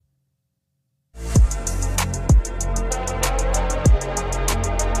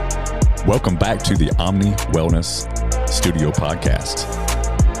Welcome back to the Omni Wellness Studio Podcast.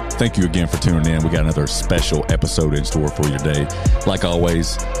 Thank you again for tuning in. We got another special episode in store for you today. Like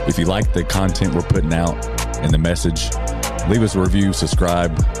always, if you like the content we're putting out and the message, leave us a review,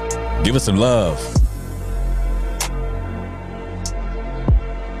 subscribe, give us some love.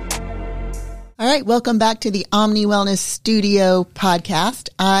 All right, welcome back to the Omni Wellness Studio Podcast.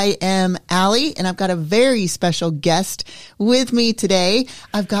 I am Allie, and I've got a very special guest with me today.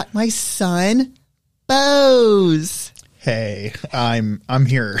 I've got my son, Boze. Hey, I'm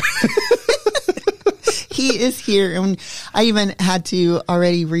here. He is here, and I even had to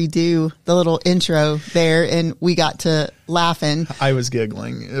already redo the little intro there, and we got to laughing. I was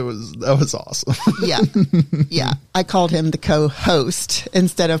giggling. That was awesome. Yeah. I called him the co-host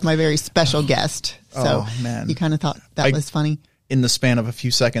instead of my very special guest. So man, you kind of thought that was funny. In the span of a few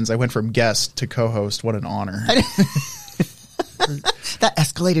seconds, I went from guest to co-host. What an honor. That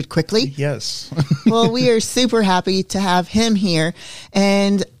escalated quickly. Yes. Well, we are super happy to have him here.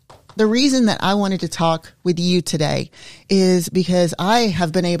 And the reason that I wanted to talk with you today is because I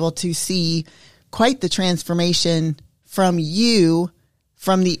have been able to see quite the transformation from you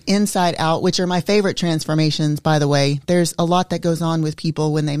from the inside out, which are my favorite transformations, by the way. There's a lot that goes on with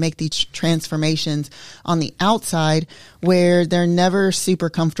people when they make these transformations on the outside where they're never super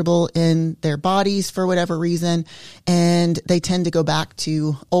comfortable in their bodies for whatever reason, and they tend to go back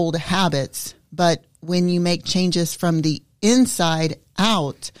to old habits. But when you make changes from the inside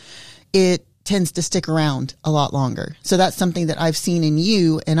out, it tends to stick around a lot longer. So that's something that I've seen in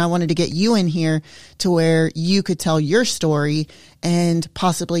you, and I wanted to get you in here to where you could tell your story and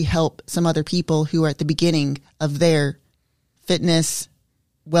possibly help some other people who are at the beginning of their fitness,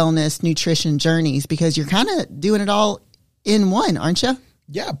 wellness, nutrition journeys, because you're kind of doing it all in one, aren't you?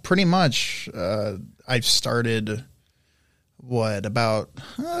 Yeah, pretty much. I've started about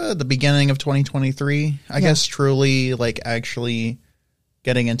the beginning of 2023, I guess, truly like actually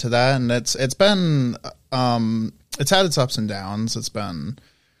getting into that. And it's been, it's had its ups and downs. It's been,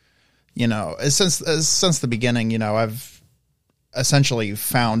 since the beginning, I've essentially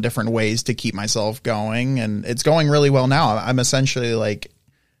found different ways to keep myself going, and it's going really well now. I'm essentially like,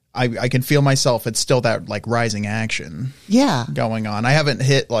 I can feel myself. It's still that like rising action going on. I haven't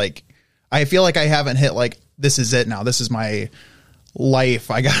hit I feel like I haven't hit this is it now. This is my life.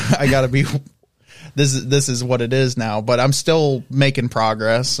 I gotta be, this is what it is now, but I'm still making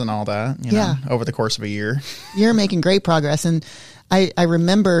progress and all that, over the course of a year. You're making great progress. And I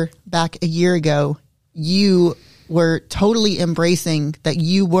remember back a year ago, you were totally embracing that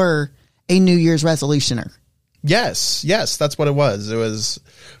you were a New Year's resolutioner. Yes, that's what it was. It was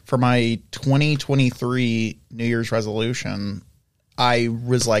for my 2023 New Year's resolution. I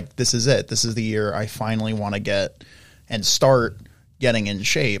was like, this is it. This is the year I finally want to get and start getting in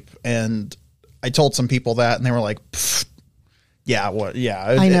shape. And I told some people that, and they were like, yeah, what? Yeah.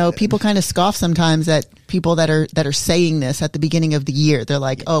 I know people kind of scoff sometimes at people that are saying this at the beginning of the year. They're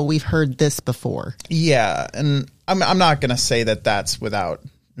like, oh, we've heard this before. Yeah. And I'm not going to say that that's without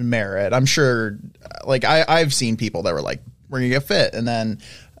merit. I'm sure I've seen people that were like, we're going to get fit. And then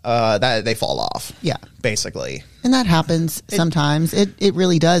that they fall off. Yeah. Basically. And that happens sometimes. It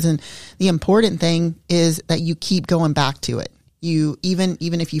really does. And the important thing is that you keep going back to it. You, even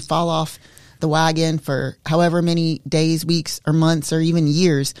if you fall off the wagon for however many days, weeks, or months, or even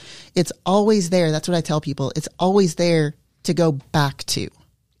years, it's always there. That's what I tell people. It's always there to go back to.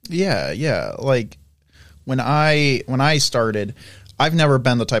 Yeah. Like when I started, I've never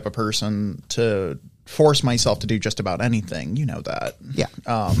been the type of person to force myself to do just about anything. You know that. Yeah.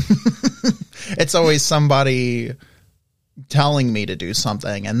 It's always somebody telling me to do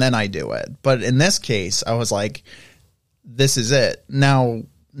something, and then I do it. But in this case, I was like, this is it. Now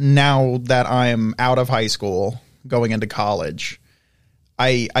that I'm out of high school, going into college,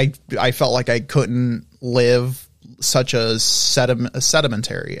 I felt like I couldn't live such a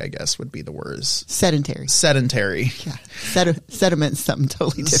sedimentary, I guess would be the words. Sedentary. Yeah. Sediment's something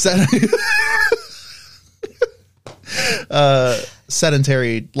totally different.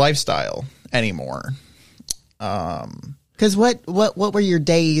 Sedentary lifestyle anymore. Because what were your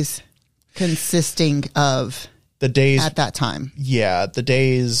days consisting of? The days at that time. Yeah, the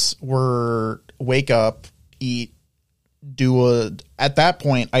days were wake up, eat, at that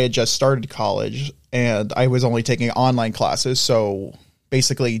point I had just started college and I was only taking online classes. So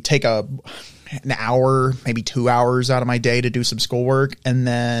basically take an hour, maybe 2 hours out of my day to do some schoolwork and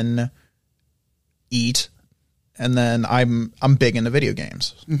then eat. And then I'm big into video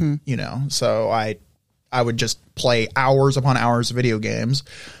games, so I would just play hours upon hours of video games,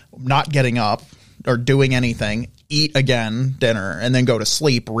 not getting up, or doing anything, eat again, dinner, and then go to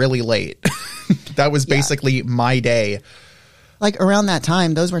sleep really late. That was basically my day. Like around that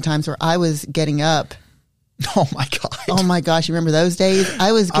time, those were times where I was getting up. Oh my God. Oh my gosh. You remember those days?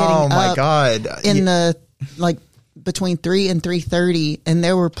 I was getting up. Oh my God. In the, like, between 3 and 3:30. And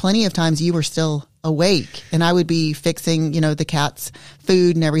there were plenty of times you were still awake, and I would be fixing, the cat's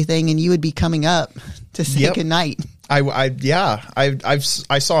food and everything. And you would be coming up to say goodnight. I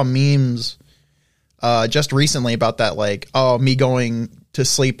saw memes, just recently about that. Like, me going to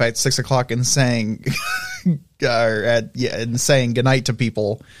sleep at 6 o'clock and saying, and saying goodnight to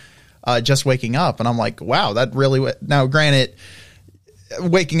people. Just waking up, and I'm like, wow, that really. Now, granted,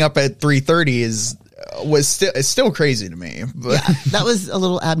 waking up at 3:30 was still crazy to me. But yeah, that was a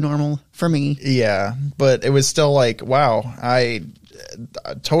little abnormal for me. Yeah, but it was still like, wow,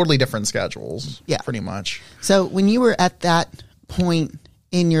 totally different schedules. Yeah, pretty much. So when you were at that point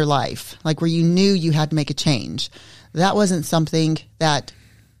in your life, like where you knew you had to make a change, that wasn't something that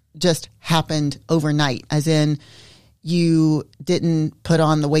just happened overnight, as in, you didn't put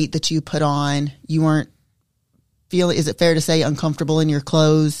on the weight that you put on. You weren't feeling, is it fair to say, uncomfortable in your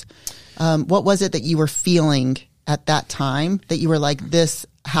clothes? What was it that you were feeling at that time that you were like, this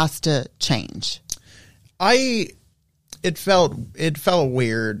has to change? It felt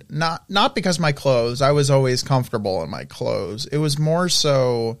weird. Not because my clothes. I was always comfortable in my clothes. It was more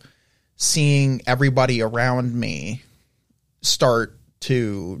so seeing everybody around me start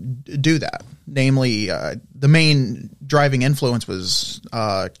to do that. Namely, the main driving influence was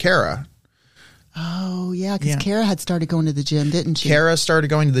Kara. Oh, yeah, because Kara had started going to the gym, didn't she? Kara started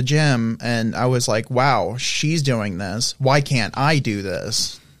going to the gym, and I was like, wow, she's doing this. Why can't I do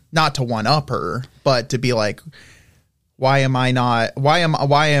this? Not to one-up her, but to be like, why am I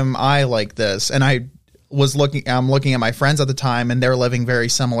like this? And I'm looking at my friends at the time, and they're living very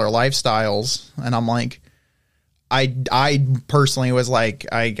similar lifestyles, and I'm like, I personally was like,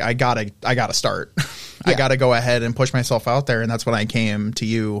 I gotta start. Yeah. I gotta go ahead and push myself out there. And that's when I came to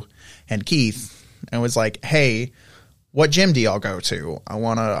you and Keith and was like, hey, what gym do y'all go to? I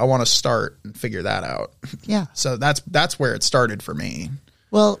wanna start and figure that out. Yeah. So that's where it started for me.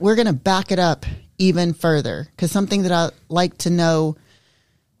 Well, we're going to back it up even further, because something that I like to know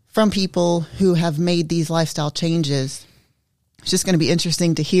from people who have made these lifestyle changes, it's just going to be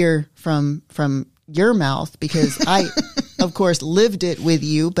interesting to hear from your mouth, because I, of course, lived it with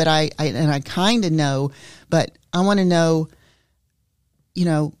you, but I kind of know, but I want to know,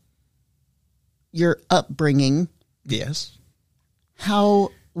 your upbringing. Yes.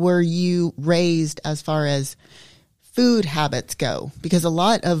 How were you raised as far as food habits go? Because a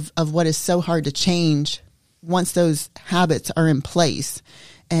lot of what is so hard to change once those habits are in place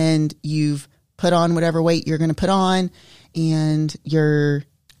and you've put on whatever weight you're going to put on, and you're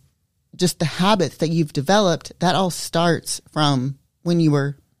just the habits that you've developed, that all starts from when you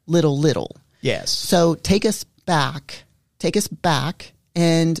were little. Yes. So take us back,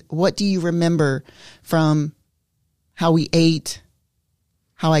 and what do you remember from how we ate,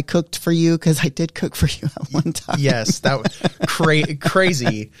 how I cooked for you? Because I did cook for you at one time. Yes, that was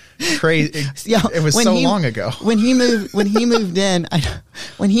crazy. Yeah, it was so long ago. When he moved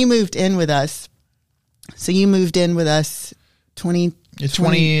in with us. So you moved in with us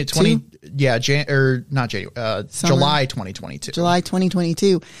 2020, yeah, July 2022. July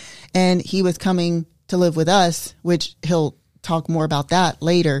 2022. And he was coming to live with us, which he'll talk more about that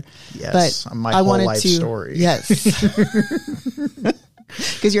later. Yes, but my whole life story. Yes.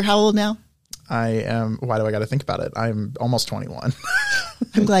 Because you're how old now? I am. Why do I got to think about it? I'm almost 21.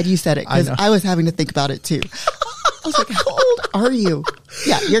 I'm glad you said it, because I was having to think about it too. I was like, how old are you?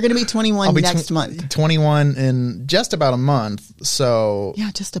 Yeah, you're going to be 21 next month. 21 in just about a month. So yeah,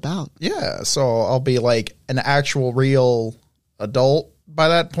 just about. Yeah, so I'll be like an actual real adult by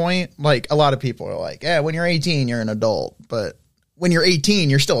that point. Like, a lot of people are like, yeah, when you're 18, you're an adult. But when you're 18,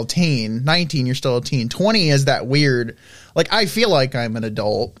 you're still a teen. 19, you're still a teen. 20 is that weird. Like, I feel like I'm an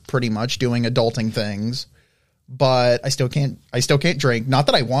adult, pretty much doing adulting things, but I still can't drink. Not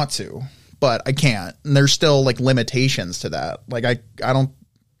that I want to, but I can't. And there's still like limitations to that. Like, I don't,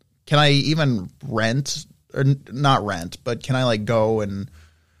 can I even rent, or not rent, but can I like go and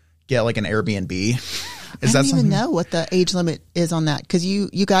get like an Airbnb? I don't even know what the age limit is on that, because you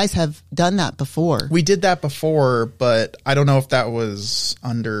guys have done that before. We did that before, but I don't know if that was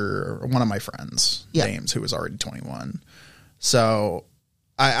under one of my friends' names who was already 21. So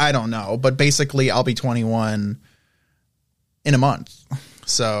I don't know, but basically I'll be 21 in a month.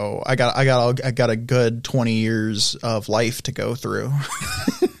 So I got a good 20 years of life to go through.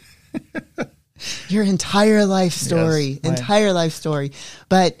 Your entire life story, Yes, entire life story.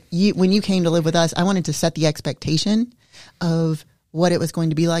 But when you came to live with us, I wanted to set the expectation of what it was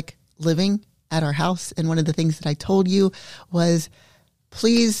going to be like living at our house. And one of the things that I told you was,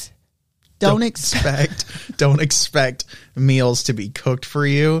 please don't expect meals to be cooked for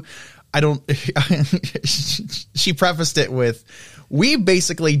you. She prefaced it with, we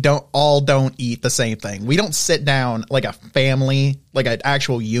basically don't eat the same thing. We don't sit down like a family, like an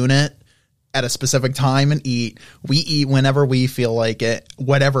actual unit at a specific time and eat. We eat whenever we feel like it,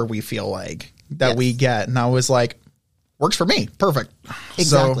 whatever we feel like that we get. And I was like, works for me. Perfect.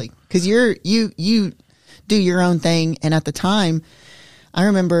 Exactly. Because you do your own thing. And at the time, I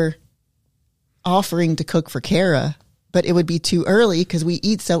remember offering to cook for Kara, but it would be too early because we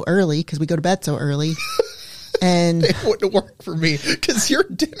eat so early because we go to bed so early. And it wouldn't work for me because your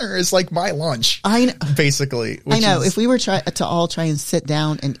dinner is like my lunch. I know, basically. I know. If we were to all try and sit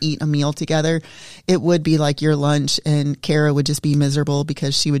down and eat a meal together, it would be like your lunch, and Kara would just be miserable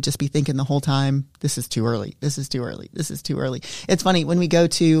because she would just be thinking the whole time, this is too early. This is too early. This is too early. It's funny when we go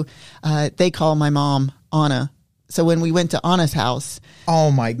to, they call my mom Anna. So when we went to Anna's house,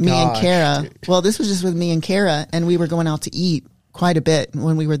 oh my God, me and Kara, well, this was just with me and Kara, and we were going out to eat quite a bit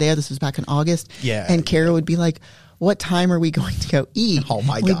when we were there. This was back in August. Yeah. And Kara would be like, what time are we going to go eat? Oh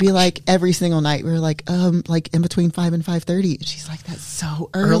my God. We'd be like, every single night. We were like in between 5 and 5:30. And she's like, that's so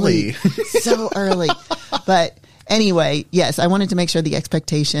early. So early. But anyway, yes, I wanted to make sure the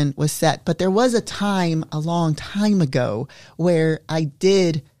expectation was set. But there was a time a long time ago where I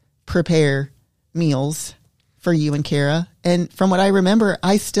did prepare meals for you and Kara. And from what I remember,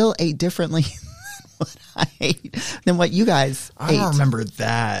 I still ate differently than what you guys ate. I don't remember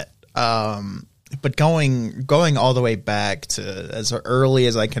that. But going all the way back to as early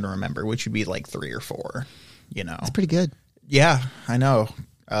as I can remember, which would be like 3 or 4, you know. It's pretty good. Yeah, I know.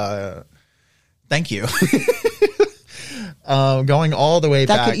 Thank you. Going all the way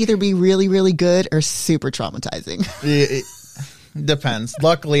back. That could either be really, really good or super traumatizing. It depends.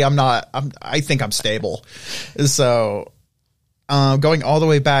 Luckily, I think I'm stable. So, going all the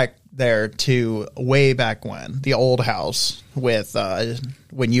way back there to way back when, the old house with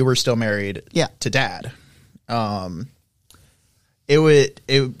when you were still married to Dad. It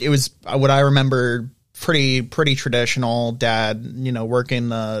was what I remember, pretty traditional. Dad, you know,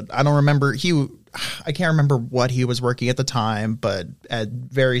 working I can't remember what he was working at the time, but at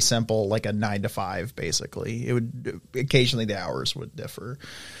very simple, like a 9 to 5, basically. It would occasionally the hours would differ.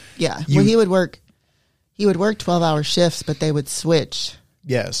 Yeah. Well, he would work 12-hour shifts, but they would switch.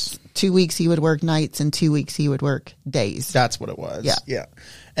 Yes. 2 weeks he would work nights and 2 weeks he would work days. That's what it was. Yeah. Yeah.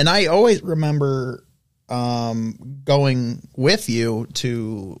 And I always remember going with you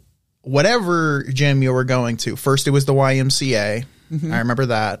to whatever gym you were going to. First it was the YMCA. Mm-hmm. I remember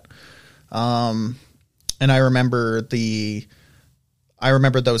that. And I remember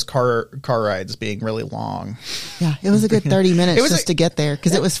those car rides being really long. Yeah, it was a good 30 minutes just to get there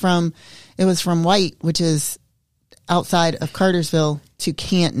because it was from White, which is outside of Cartersville, to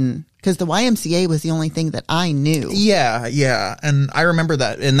Canton, because the YMCA was the only thing that I knew. Yeah. And I remember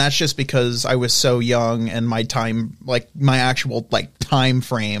that. And that's just because I was so young and my time, like my actual like time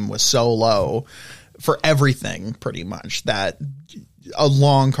frame was so low for everything pretty much, that a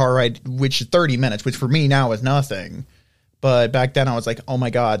long car ride, which is 30 minutes, which for me now is nothing. But back then I was like, oh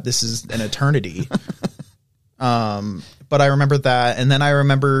my God, this is an eternity. But I remember that. And then I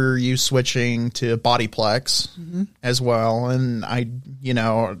remember you switching to Bodyplex as well. And I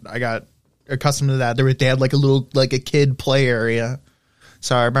got accustomed to that. They had like a kid play area.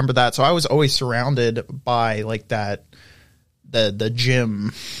 So I remember that. So I was always surrounded by like that, the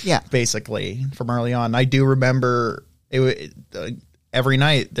gym, basically from early on. I do remember every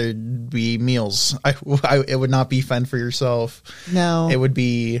night there'd be meals. It would not be fend for yourself. No, it would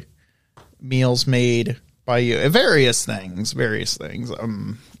be meals made by you. Various things.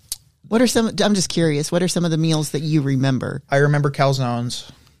 What are some? I'm just curious. What are some of the meals that you remember? I remember calzones.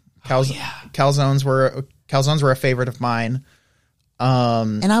 Calzones were a favorite of mine.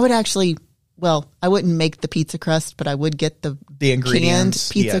 And I would actually, I wouldn't make the pizza crust, but I would get the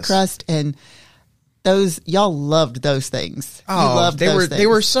ingredients, canned pizza crust, and those, y'all loved those things. They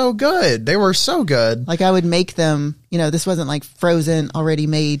were so good. They were so good. Like I would make them. This wasn't like frozen, already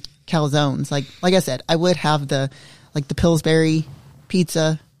made calzones. Like I said, I would have the Pillsbury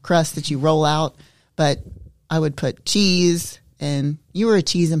pizza crust that you roll out, but I would put cheese, and you were a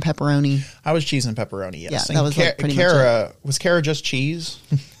cheese and pepperoni. I was cheese and pepperoni, yes. Yeah, that was pretty much it. Was Kara just cheese?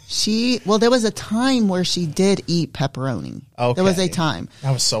 There was a time where she did eat pepperoni. Okay. There was a time.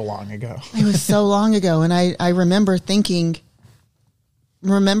 That was so long ago. It was so long ago, and I remember thinking,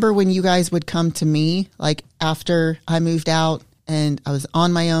 remember when you guys would come to me, like after I moved out and I was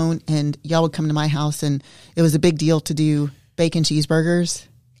on my own, and y'all would come to my house, and it was a big deal to do bacon cheeseburgers.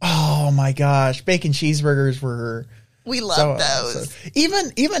 Oh my gosh, bacon cheeseburgers were. We love those.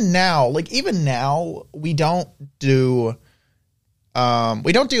 Even now, we don't do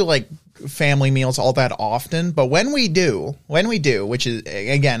like family meals all that often, but when we do, which is,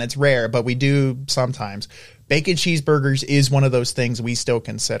 again, it's rare, but we do sometimes. Bacon cheeseburgers is one of those things we still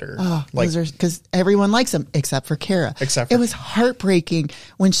consider. Oh, because everyone likes them except for Kara. It was heartbreaking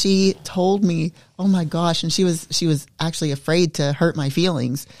when she told me, "Oh my gosh!" And she was actually afraid to hurt my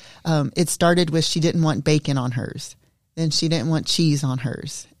feelings. It started with she didn't want bacon on hers, then she didn't want cheese on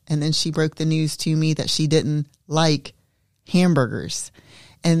hers, and then she broke the news to me that she didn't like hamburgers.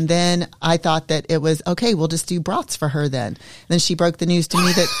 And then I thought that it was, okay, we'll just do brats for her then. And then she broke the news to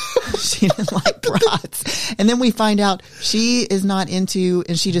me that she didn't like brats. And then we find out she is not into,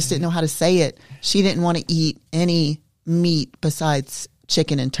 and she just didn't know how to say it, she didn't want to eat any meat besides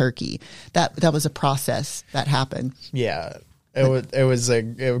chicken and turkey. That was a process that happened. Yeah. It was a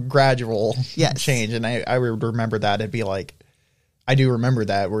gradual change. And I would remember that. It'd be like, I do remember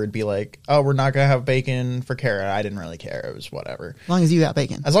that, where it'd be like, oh, we're not going to have bacon for Kara. I didn't really care. It was whatever. As long as you got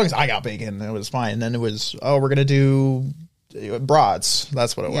bacon. As long as I got bacon, it was fine. And then it was, oh, we're going to do brats.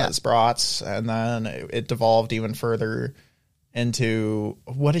 That's what it was, brats. And then it devolved even further into,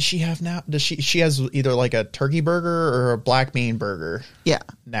 what does she have now? She has either like a turkey burger or a black bean burger. Yeah.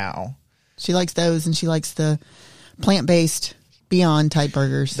 Now. She likes those, and she likes the plant-based Beyond type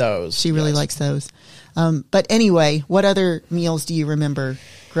burgers. Those. She really likes those. But anyway, what other meals do you remember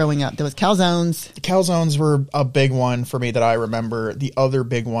growing up? There was calzones. Calzones were a big one for me that I remember. The other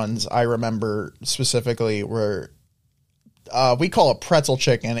big ones I remember specifically were, we call it pretzel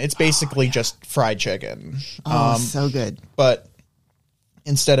chicken. It's basically just fried chicken. Oh, so good. But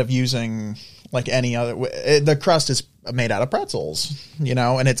instead of using like any other, the crust is made out of pretzels,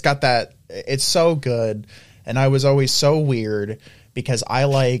 and it's got that, it's so good. And I was always so weird because I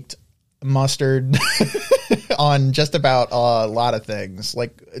liked mustard on just about a lot of things,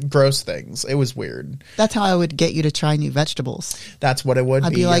 like gross things. It was weird. That's how I would get you to try new vegetables. That's what it would be.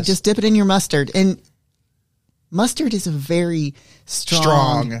 I'd be like, just dip it in your mustard. And mustard is a very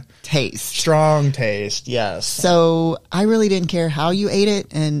strong taste. Strong taste, yes. So I really didn't care how you ate it,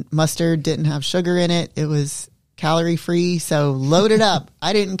 and mustard didn't have sugar in it. It was calorie free, so load it up.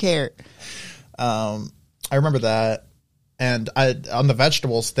 I didn't care. I remember that. And on the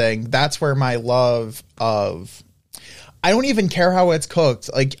vegetables thing, that's where my love of, I don't even care how it's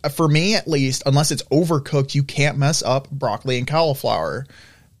cooked. Like, for me, at least, unless it's overcooked, you can't mess up broccoli and cauliflower.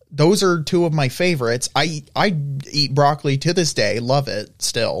 Those are two of my favorites. I eat broccoli to this day. Love it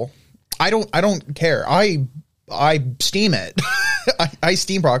still. I don't care. I steam it. I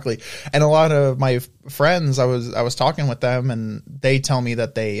steam broccoli. And a lot of my friends, I was talking with them, and they tell me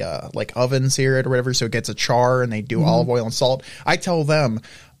that they like oven sear it or whatever, so it gets a char, and they do olive oil and salt. I tell them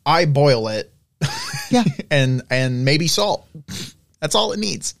I boil it. Yeah. and maybe salt. That's all it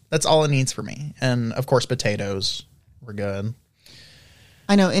needs. That's all it needs for me. And of course potatoes were good.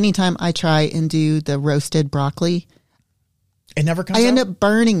 I know anytime I try and do the roasted broccoli, it never comes I out. end up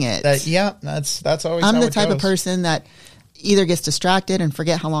burning it. That's always I'm how the it type goes. of person that either gets distracted and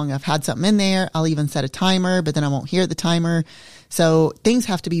forget how long I've had something in there. I'll even set a timer, but then I won't hear the timer. So things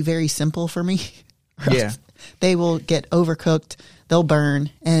have to be very simple for me. Yeah. They will get overcooked. They'll burn.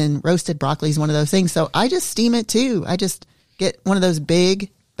 And roasted broccoli is one of those things. So I just steam it too. I just get one of those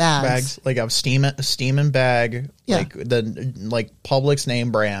big bags. Like a steaming bag. Yeah. Like Publix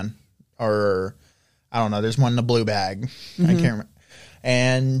name brand, or I don't know. There's one in a blue bag. I can't remember.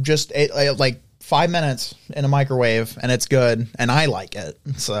 And just like 5 minutes in a microwave, and it's good, and I like it.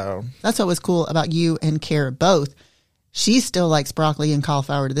 So that's what was cool about you and Kara both. She still likes broccoli and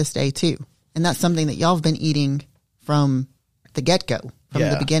cauliflower to this day too, and that's something that y'all have been eating from the get-go, from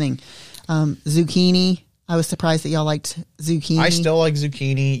the beginning. Zucchini. I was surprised that y'all liked zucchini. I still like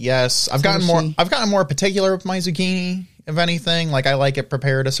zucchini. Yes, I've gotten more particular with my zucchini. If anything, like I like it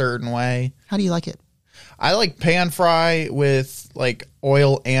prepared a certain way. How do you like it? I like pan fry with like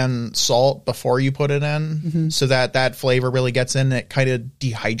oil and salt before you put it in, so that flavor really gets in. It kind of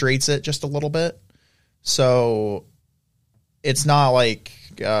dehydrates it just a little bit, so it's not like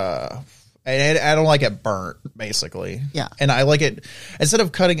I don't like it burnt, basically. Yeah, and I like it instead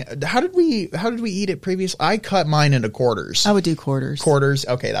of cutting. How did we eat it previously? I cut mine into quarters. I would do quarters. Quarters.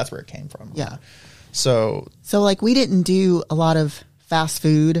 Okay, that's where it came from. Yeah. So like we didn't do a lot of fast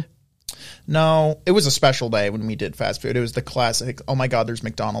food. No, it was a special day when we did fast food. It was the classic, oh my God, there's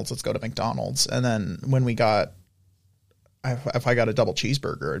McDonald's, let's go to McDonald's. And then when we got if I got a double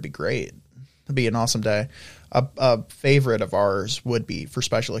cheeseburger, it'd be great. It'd be an awesome day. A favorite of ours would be, for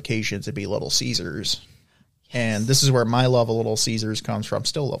special occasions, it'd be Little Caesars. Yes. And this is where my love of Little Caesars comes from.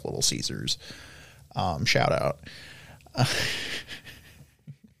 Still love Little Caesars. Shout out.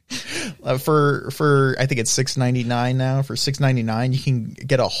 For I think it's $6.99 now. For $6.99, you can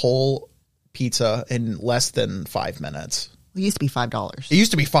get a whole pizza in less than 5 minutes. It used to be $5. It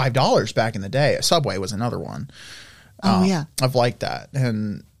used to be $5 back in the day. Subway was another one. Oh yeah, I've liked that.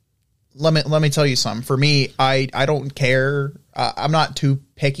 And let me tell you something. For me, I don't care. I'm not too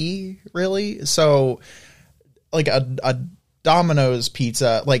picky, really. So, like a Domino's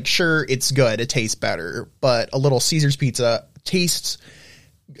pizza, like, sure, it's good. It tastes better. But a Little Caesars pizza tastes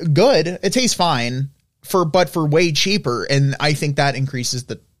good. It tastes fine but for way cheaper. And I think that increases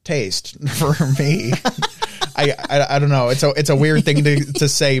the taste for me. I don't know. It's a weird thing to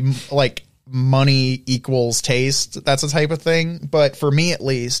say, like, money equals taste. That's a type of thing. But for me, at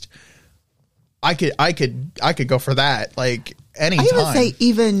least, I could go for that, like, anytime. I would say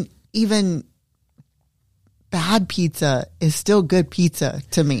even bad pizza is still good pizza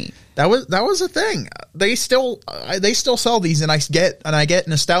to me. That was a thing. They still sell these, and I get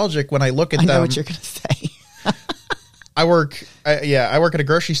nostalgic when I look at them. I know what you're gonna say. I work at a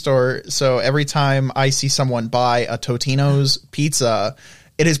grocery store, so every time I see someone buy a Totino's pizza,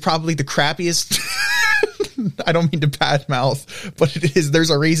 it is probably the crappiest. I don't mean to badmouth, but it is. There's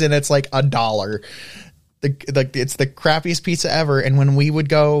a reason it's like $1. It's the crappiest pizza ever. And when we would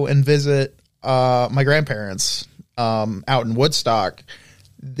go and visit my grandparents out in Woodstock,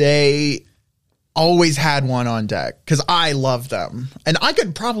 they always had one on deck because I love them, and I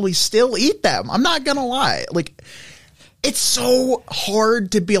could probably still eat them. I'm not gonna lie. Like, it's so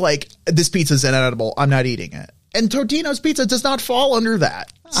hard to be like, this pizza's inedible, I'm not eating it. And Totino's pizza does not fall under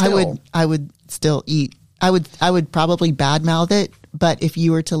that. Still. I would still eat. I would probably badmouth it, but if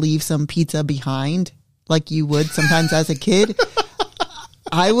you were to leave some pizza behind, like you would sometimes as a kid,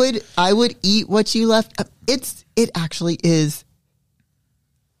 I would eat what you left. It actually is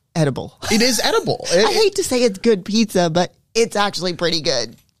edible. It is edible. I hate to say it's good pizza, but it's actually pretty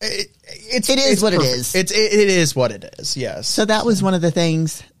good. It is what it is. It is what it is. Yes. So that was one of the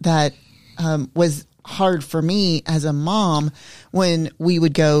things that was hard for me as a mom when we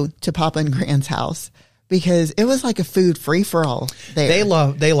would go to Papa and Grand's house, because it was like a food free for all there. They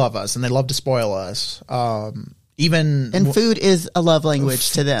love us, and they love to spoil us. And food is a love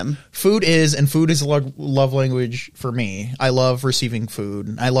language to them. Food is a love language for me. I love receiving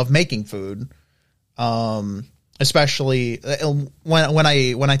food. I love making food. Especially when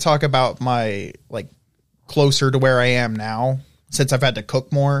I talk about my, like, closer to where I am now, since I've had to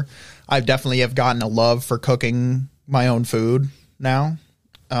cook more, I definitely have gotten a love for cooking my own food now.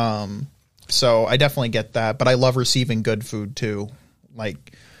 So I definitely get that, but I love receiving good food too.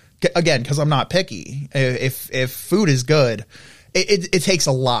 Like, again, because I'm not picky. If food is good, it takes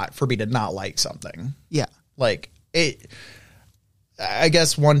a lot for me to not like something. Yeah. Like, I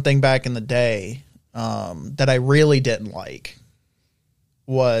guess one thing back in the day that I really didn't like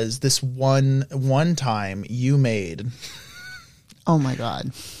was this one time you made. Oh my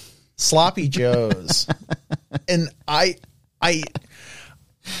God. Sloppy Joes. And I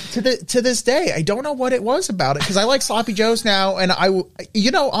to this day, I don't know what it was about it, because I like Sloppy Joes now, and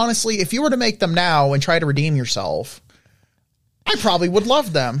honestly, if you were to make them now and try to redeem yourself, I probably would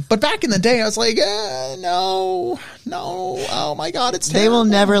love them. But back in the day, I was like, no, oh my God, it's terrible. They will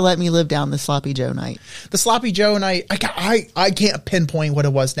never let me live down the Sloppy Joe night. The Sloppy Joe night, I can't pinpoint what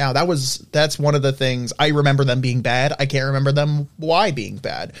it was now. That's one of the things. I remember them being bad. I can't remember them why being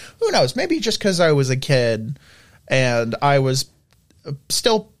bad. Who knows? Maybe just because I was a kid and I was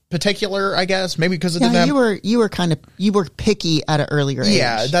still particular, I guess. Maybe because it didn't have, you were picky at an earlier age.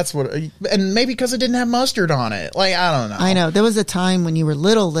 Yeah, that's what. And maybe because it didn't have mustard on it. Like, I don't know. I know there was a time when you were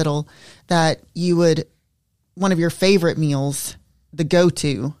little that you would, one of your favorite meals, the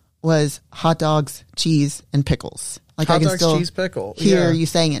go-to was hot dogs, cheese, and pickles. Like, hot I can dogs, still cheese, pickle. hear you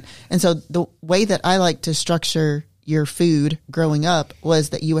saying it. And so the way that I like to structure your food growing up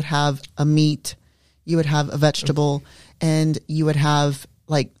was that you would have a meat, you would have a vegetable, and you would have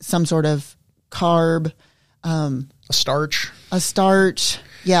like some sort of carb, a starch.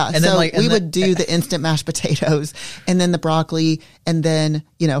 Yeah. And so then we would do the instant mashed potatoes, and then the broccoli, and then,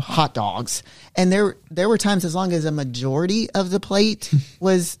 hot dogs. And there were times, as long as a majority of the plate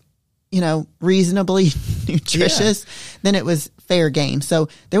was, reasonably nutritious, then it was fair game. So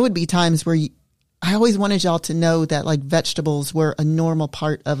there would be times where I always wanted y'all to know that, like, vegetables were a normal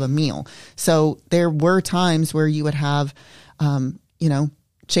part of a meal. So there were times where you would have,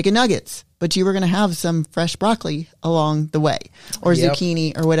 chicken nuggets but you were going to have some fresh broccoli along the way, or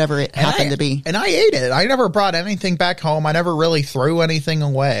zucchini, or whatever it happened to be. And I ate it. I never brought anything back home. I never really threw anything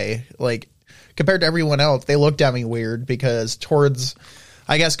away. Like, compared to everyone else, they looked at me weird because towards,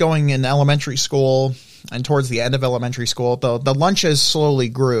 I guess, going in elementary school and towards the end of elementary school, the lunches slowly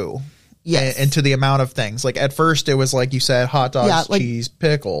grew. Yes. Into the amount of things. Like, at first it was like you said, hot dogs, like, cheese,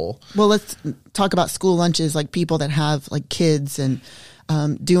 pickle. Well, let's talk about school lunches, like people that have like kids and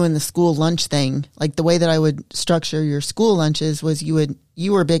doing the school lunch thing. Like, the way that I would structure your school lunches was you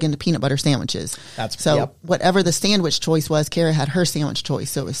were big into peanut butter sandwiches. Whatever the sandwich choice was, Kara had her sandwich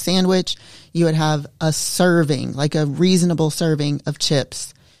choice. So it was sandwich. You would have a serving, like a reasonable serving of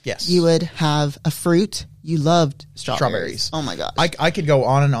chips. Yes. You would have a fruit. You loved strawberries. Oh my gosh. I could go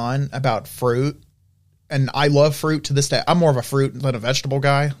on and on about fruit, and I love fruit to this day. I'm more of a fruit than a vegetable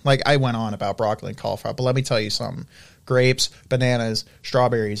guy. Like, I went on about broccoli and cauliflower, but let me tell you something. Grapes, bananas,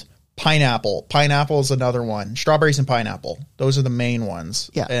 strawberries, pineapple. Pineapple is another one. Strawberries and pineapple. Those are the main ones.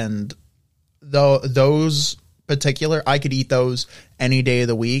 Yeah. And those particular, I could eat those any day of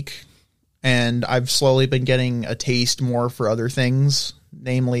the week. And I've slowly been getting a taste more for other things.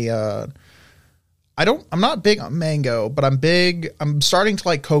 Namely, I'm not big on mango, but I'm starting to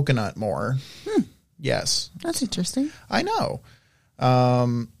like coconut more. Yes. That's interesting. I know.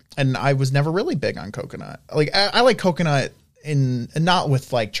 And I was never really big on coconut. Like, I like coconut and not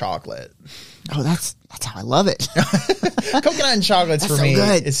with like chocolate. Oh, that's how I love it. Coconut and chocolates for me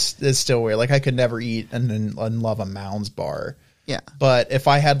good. is still weird. Like, I could never eat and love a Mounds bar. Yeah. But if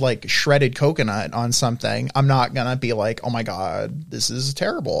I had like shredded coconut on something, I'm not going to be like, oh my God, this is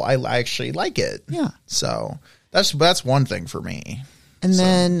terrible. I actually like it. Yeah. So that's one thing for me. And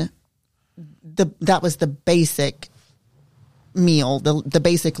then that was the basic meal, the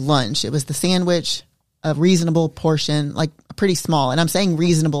basic lunch. It was the sandwich, a reasonable portion, like pretty small. And I'm saying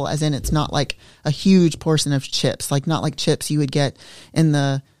reasonable as in it's not like a huge portion of chips, like not like chips you would get in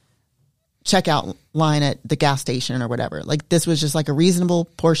the checkout line at the gas station or whatever. Like, this was just like a reasonable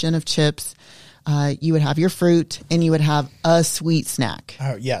portion of chips. You would have your fruit, and you would have a sweet snack.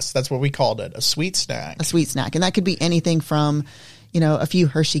 Oh, yes, that's what we called it, a sweet snack. A sweet snack. And that could be anything from, a few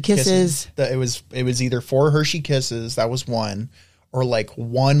Hershey Kisses. It was either 4 Hershey Kisses, that was one, or like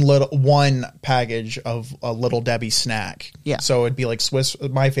one package of a Little Debbie snack. Yeah. So it'd be like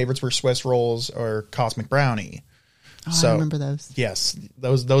my favorites were Swiss rolls or Cosmic Brownie. Oh, I remember those. Yes,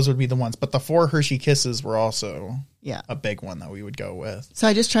 those would be the ones. But the 4 Hershey Kisses were also a big one that we would go with. So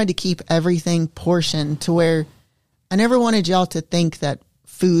I just tried to keep everything portioned to where I never wanted y'all to think that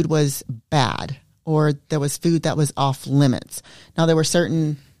food was bad or there was food that was off limits. Now, there were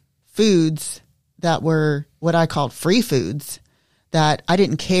certain foods that were what I called free foods that I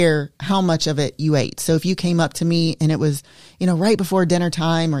didn't care how much of it you ate. So if you came up to me and it was, right before dinner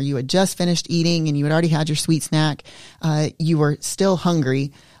time, or you had just finished eating and you had already had your sweet snack, you were still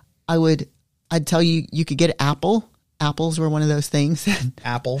hungry, I'd tell you, you could get apple. Apples were one of those things.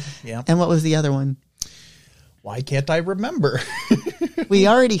 Apple. Yeah. And what was the other one? Why can't I remember? We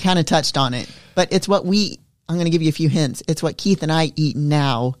already kind of touched on it, but it's what I'm going to give you a few hints. It's what Keith and I eat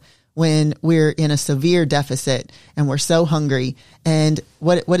now when we're in a severe deficit and we're so hungry. And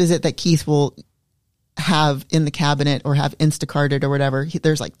what is it that Keith will have in the cabinet or have Instacarted or whatever?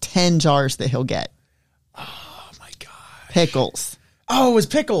 There's like 10 jars that he'll get. Oh my God. Pickles. Oh, it was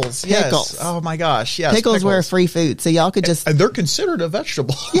pickles. Pickles. Yes. Oh my gosh. Yes. Pickles were a free food. So y'all could just, and they're considered a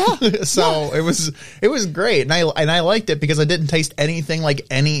vegetable. Yeah. So it was great. And I liked it because I didn't taste anything like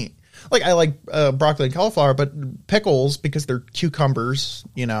I like broccoli and cauliflower, but pickles, because they're cucumbers,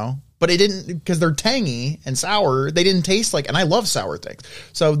 but it didn't, because they're tangy and sour, they didn't taste like, and I love sour things.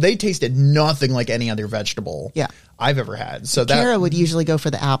 So they tasted nothing like any other vegetable I've ever had. So Kara would usually go for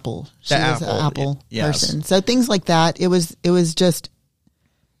the apple. She was an apple person. So things like that. It was just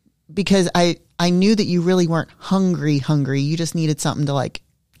because I knew that you really weren't hungry. You just needed something to like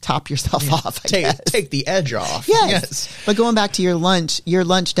top yourself off. Take the edge off. Yes. But going back to your lunch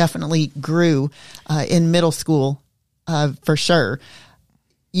definitely grew in middle school for sure.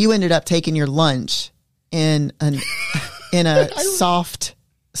 You ended up taking your lunch in a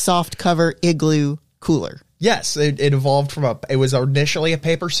soft cover igloo cooler. Yes, it evolved from it was initially a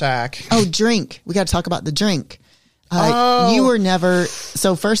paper sack. Oh, drink. We got to talk about the drink. You were never,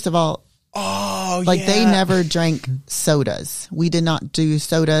 so first of all, they never drank sodas. We did not do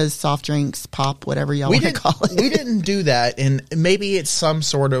sodas, soft drinks, pop, whatever y'all want to call it. We didn't do that. And maybe it's some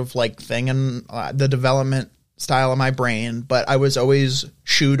sort of like thing in the development style of my brain, but I was always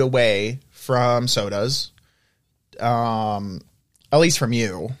shooed away from sodas. At least from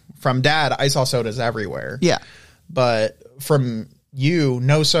you. From Dad, I saw sodas everywhere. Yeah. But from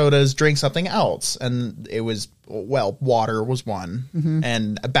no sodas, drink something else. And it was, well, water was one. Mm-hmm.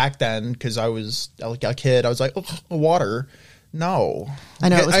 And back then, because I was like a kid, I was like, oh, water. No. I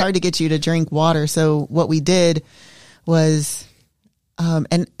know it was hard to get you to drink water. So what we did was,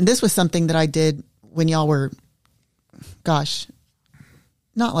 and this was something that I did when y'all were, gosh,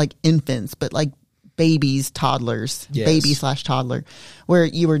 not like infants, but like babies, toddlers, yes. baby/toddler, where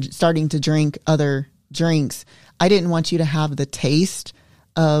you were starting to drink other drinks. I didn't want you to have the taste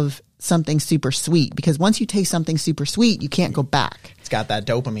of something super sweet, because once you taste something super sweet, you can't go back. It's got that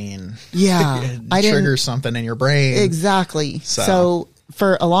dopamine. Yeah. It triggers something in your brain. Exactly. So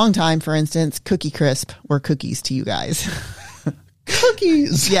for a long time, for instance, Cookie Crisp were cookies to you guys.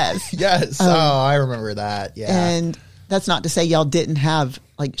 Cookies. Yes. Yes. I remember that. Yeah. And that's not to say y'all didn't have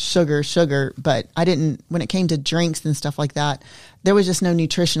like sugar, but I didn't, when it came to drinks and stuff like that, there was just no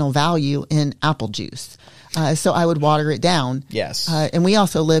nutritional value in apple juice. So I would water it down. Yes. And we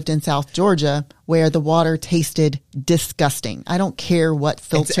also lived in South Georgia where the water tasted disgusting. I don't care what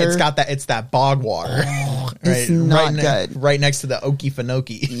filter. It's that bog water. Oh, it's not good. Right next to the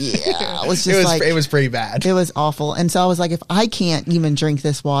Okefenokee. Yeah. It was just it was pretty bad. It was awful. And so I was like, if I can't even drink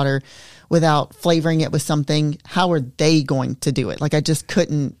this water without flavoring it with something, how are they going to do it? Like, I just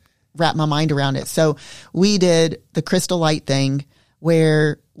couldn't wrap my mind around it. So we did the Crystal Light thing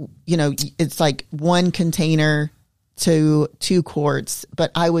where, you know, it's like one container to 2 quarts,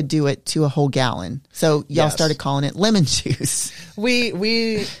 but I would do it to a whole gallon. So y'all started calling it lemon juice.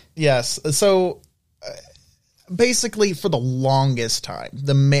 Yes. So basically for the longest time,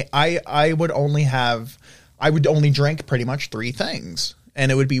 I would only drink pretty much 3 things,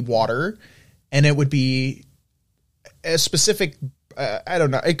 and it would be water, and it would be a specific, I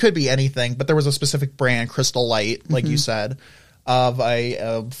don't know, it could be anything, but there was a specific brand, Crystal Light, like you said, of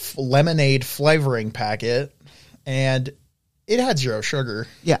a lemonade flavoring packet, and it had 0 sugar.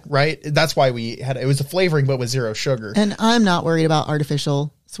 Yeah. Right? That's why it was a flavoring, but with 0 sugar. And I'm not worried about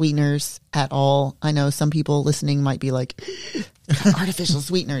artificial sweeteners at all. I know some people listening might be like, artificial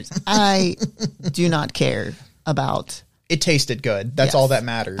sweeteners. I do not care about. It tasted good. That's all that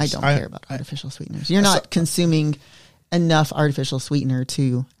matters. I don't care about artificial sweeteners. You're not consuming enough artificial sweetener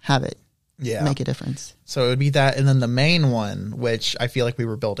to have it make a difference. So it would be that. And then the main one, which I feel like we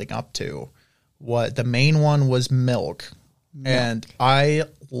were building up to, the main one was milk. And I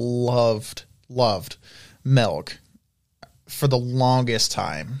loved milk for the longest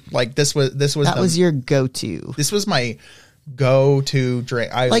time. Like this was your go-to. This was my go-to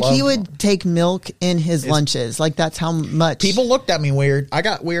drink. He would take milk in his lunches. Like, that's how much people looked at me weird. I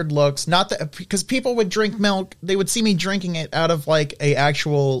got weird looks, not that because people would drink milk, they would see me drinking it out of like a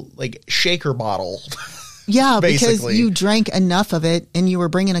actual like shaker bottle. Yeah, because you drank enough of it and you were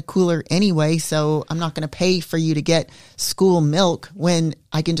bringing a cooler anyway, so I'm not going to pay for you to get school milk when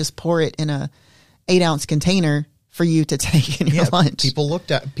I can just pour it in a 8-ounce container for you to take in your lunch. People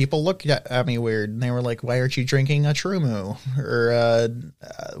looked at me weird, and they were like, "Why aren't you drinking a True Moo or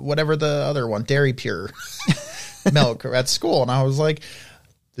whatever the other one, Dairy Pure milk at school?" And I was like,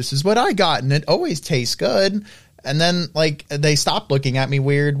 "This is what I got, and it always tastes good." And then like they stopped looking at me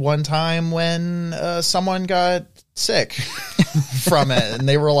weird one time when someone got sick from it, and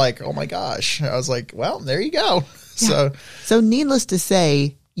they were like, "Oh my gosh!" I was like, "Well, there you go." Yeah. So needless to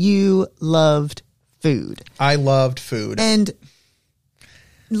say, you loved food. I loved food. And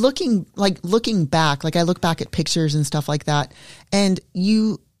looking back, like I look back at pictures and stuff like that, and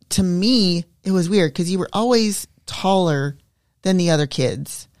to me, it was weird because you were always taller than the other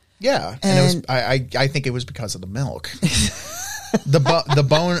kids. Yeah. And it was, I think it was because of the milk.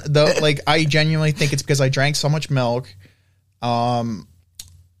 I genuinely think it's because I drank so much milk. And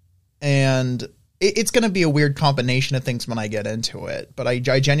it's going to be a weird combination of things when I get into it, but I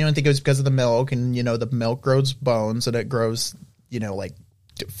genuinely think it was because of the milk, and you know, the milk grows bones and it grows, you know, like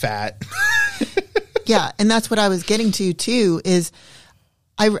fat. Yeah. And that's what I was getting to too, is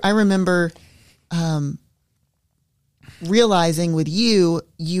I remember, realizing with you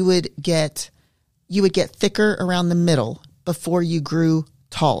would get thicker around the middle before you grew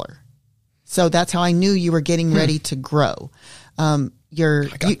taller. So that's how I knew you were getting ready to grow. I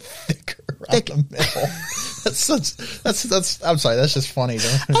got thicker around the middle. I'm sorry. That's just funny.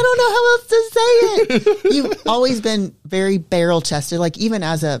 I don't know how else to say it. You've always been very barrel chested. Like even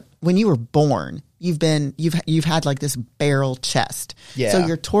when you were born, you've had like this barrel chest. Yeah. So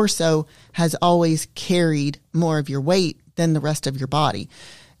your torso has always carried more of your weight than the rest of your body.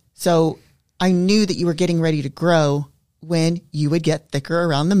 So I knew that you were getting ready to grow when you would get thicker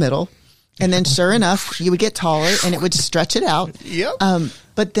around the middle. And then sure enough, you would get taller and it would stretch it out. Yep.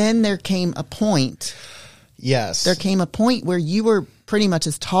 But then there came a point Yes. There came a point where you were pretty much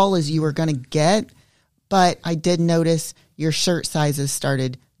as tall as you were going to get, but I did notice your shirt sizes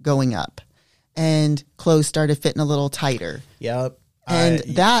started going up and clothes started fitting a little tighter. Yep. And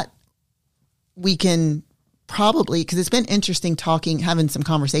that we can probably, because it's been interesting having some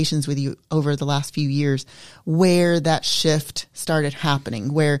conversations with you over the last few years where that shift started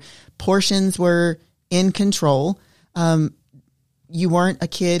happening, where portions were in control. You weren't a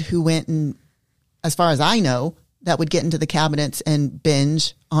kid who went and, as far as I know, that would get into the cabinets and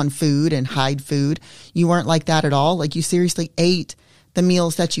binge on food and hide food. You weren't like that at all. Like, you seriously ate the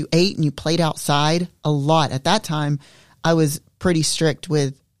meals that you ate and you played outside a lot. At that time, I was pretty strict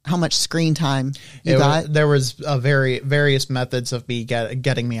with how much screen time you got. There was various methods of me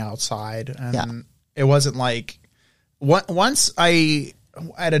getting me outside. And it wasn't like once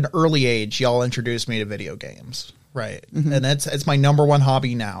at an early age, y'all introduced me to video games. Right. Mm-hmm. And it's my number one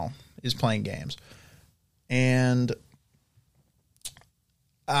hobby now is playing games. And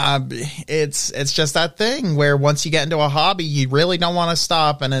it's just that thing where once you get into a hobby, you really don't want to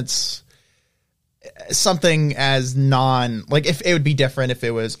stop. And it's something as like, if it would be different if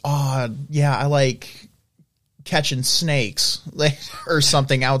it was, I like catching snakes, like, or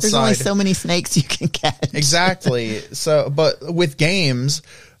something outside. There's only so many snakes you can catch. Exactly. So, but with games,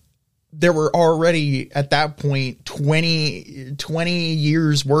 there were already at that point 20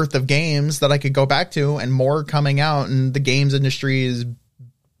 years worth of games that I could go back to, and more coming out, and the games industry is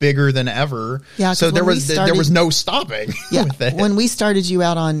bigger than ever. Yeah. So there was no stopping. Yeah. With it. When we started you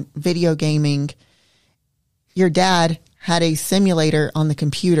out on video gaming, your dad had a simulator on the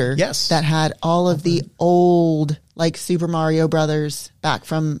computer. Yes. That had all of the old, like, Super Mario Brothers back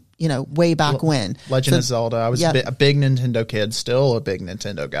from, way back when. Legend of Zelda. I was a big Nintendo kid, still a big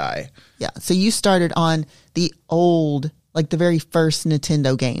Nintendo guy. Yeah. So you started on the old, like the very first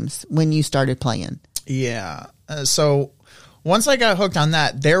Nintendo games when you started playing. Yeah. So once I got hooked on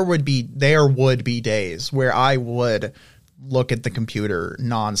that, there would be days where I would look at the computer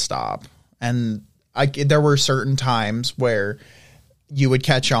nonstop. And there were certain times where you would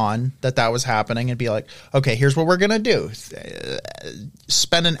catch on that was happening and be like, okay, here's what we're going to do.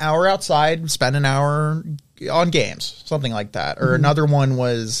 Spend an hour outside, spend an hour on games, something like that. Or another one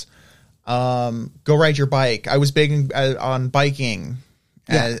was go ride your bike. I was big on biking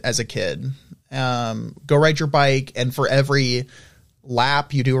as a kid. Go ride your bike, and for every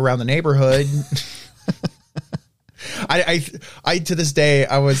lap you do around the neighborhood, I to this day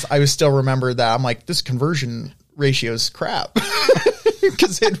I still remember that. I'm like, this conversion ratio is crap.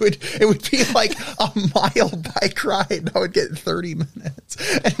 Because it would be like a mile bike ride. I would get 30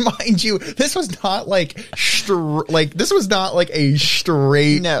 minutes. And mind you, this was not like a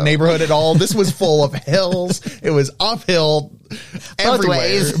straight neighborhood at all. This was full of hills. It was uphill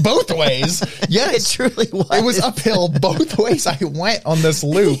everywhere. Both ways. Yes. It truly was. It was uphill both ways I went on this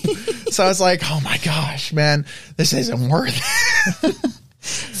loop. So I was like, oh my gosh, man, this isn't worth it.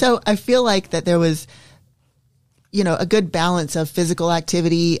 So I feel like that there was, a good balance of physical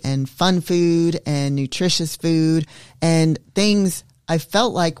activity and fun food and nutritious food and things I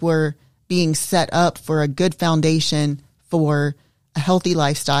felt like were being set up for a good foundation for a healthy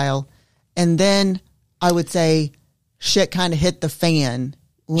lifestyle. And then I would say shit kind of hit the fan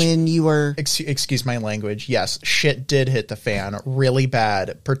when you were... Excuse my language. Yes, shit did hit the fan really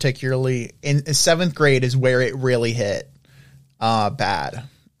bad, particularly in 7th grade is where it really hit bad.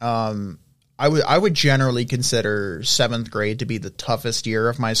 I would generally consider 7th grade to be the toughest year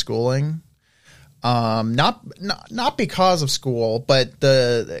of my schooling. Not because of school, but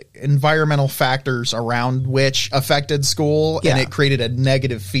the environmental factors around which affected school, and it created a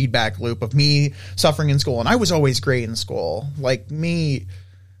negative feedback loop of me suffering in school. And I was always great in school. Like me,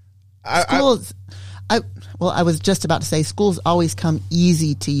 I was just about to say schools always come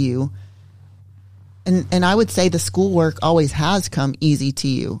easy to you. And I would say the schoolwork always has come easy to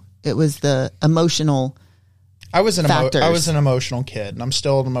you. It was the emotional factors. I was an emotional kid, and I'm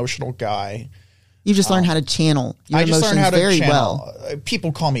still an emotional guy. You just learned how to channel your emotions very well.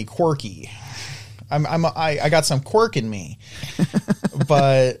 People call me quirky. I got some quirk in me,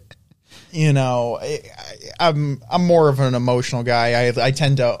 but I'm more of an emotional guy. I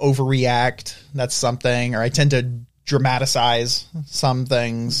tend to overreact. That's something, or I tend to dramatize some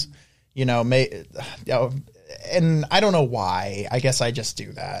things. And I don't know why. I guess I just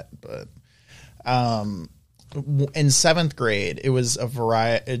do that. But in 7th grade, it was a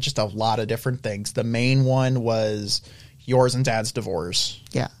variety, just a lot of different things. The main one was yours and Dad's divorce.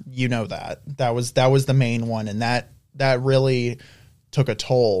 Yeah, that was the main one, and that really took a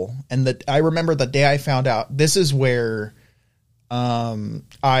toll. And I remember the day I found out. This is where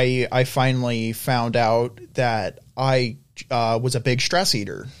I finally found out that I was a big stress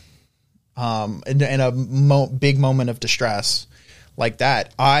eater. In a big moment of distress like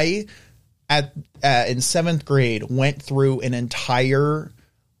that, I in seventh grade went through an entire,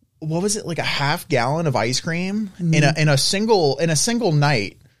 what was it, like a half gallon of ice cream in a single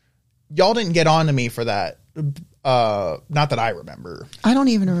night. Y'all didn't get on to me for that. Not that I remember. I don't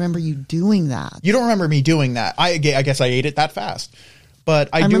even remember you doing that. You don't remember me doing that. I guess I ate it that fast. But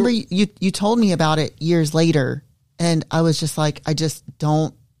I remember you told me about it years later, and I was just like, I just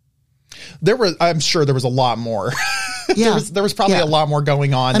don't. I'm sure there was a lot more. Yeah. there was probably a lot more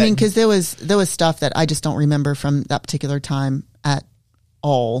going on. I mean, because there was stuff that I just don't remember from that particular time at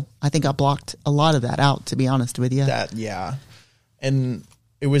all. I think I blocked a lot of that out, to be honest with you. And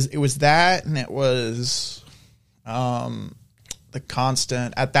it was that, and it was the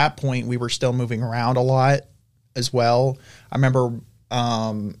constant. At that point, we were still moving around a lot as well. I remember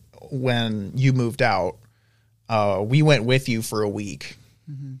when you moved out, we went with you for a week.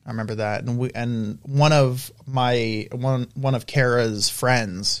 Mm-hmm. I remember that, and one of Kara's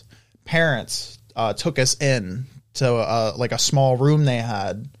friends' parents took us in to like a small room they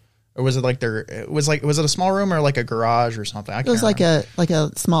had. Or was it like was it a small room or like a garage or something? It was like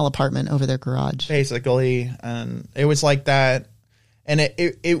a small apartment over their garage, basically, and it was like that. And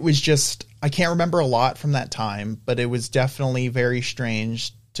it was just, I can't remember a lot from that time, but it was definitely very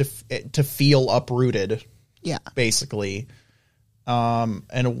strange to feel uprooted. Yeah, basically.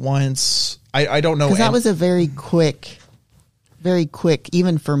 And once I don't know, because that was a very quick,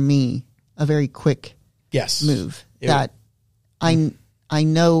 even for me, a very quick move that I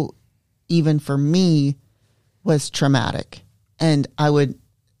know even for me was traumatic. And I would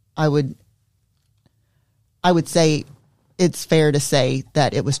say it's fair to say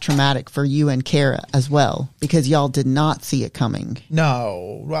that it was traumatic for you and Kara as well, because y'all did not see it coming.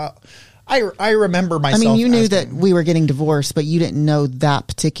 No. Well, I remember myself. I mean, you knew that we were getting divorced, but you didn't know that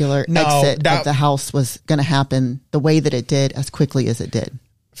particular exit of the house was going to happen the way that it did, as quickly as it did.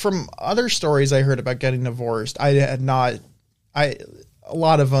 From other stories I heard about getting divorced, a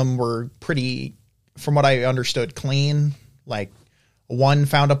lot of them were pretty, from what I understood, clean. Like, one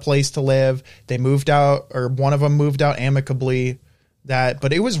found a place to live. They moved out, or one of them moved out amicably.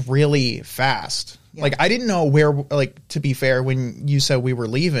 But it was really fast. Yeah. Like, I didn't know where, like, to be fair, when you said we were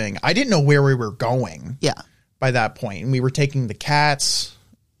leaving, I didn't know where we were going. Yeah. By that point. And we were taking the cats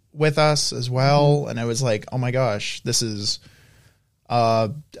with us as well. Mm-hmm. And I was like, oh my gosh, this is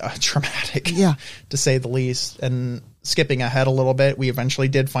traumatic, to say the least. And skipping ahead a little bit, we eventually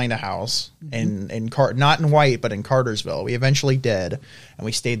did find a house in not in White, but in Cartersville. We eventually did, and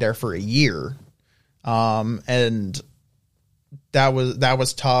we stayed there for a year. And that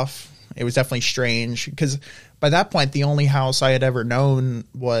was tough. It was definitely strange, because by that point, the only house I had ever known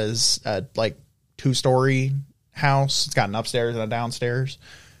was a like 2-story house. It's got an upstairs and a downstairs.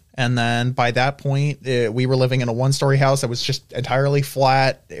 And then by that point, we were living in a 1-story house that was just entirely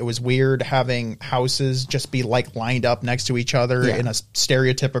flat. It was weird having houses just be like lined up next to each other in a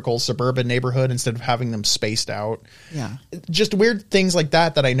stereotypical suburban neighborhood instead of having them spaced out. Yeah. Just weird things like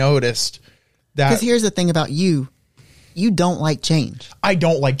that I noticed. Because here's the thing about you. You don't like change. I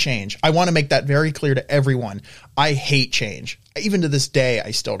don't like change. I want to make that very clear to everyone. I hate change. Even to this day,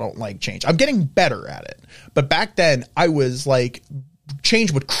 I still don't like change. I'm getting better at it. But back then, I was like,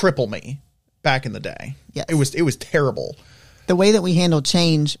 change would cripple me back in the day. Yes. It was terrible. The way that we handled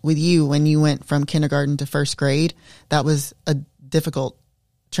change with you when you went from kindergarten to first grade, that was a difficult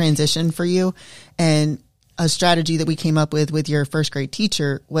transition for you. And a strategy that we came up with your first grade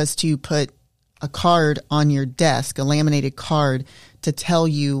teacher was to put a card on your desk, a laminated card, to tell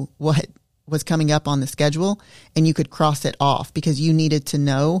you what was coming up on the schedule, and you could cross it off because you needed to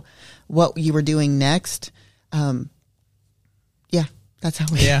know what you were doing next. That's how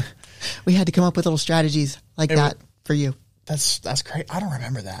we had to come up with little strategies like that for you. That's crazy. I don't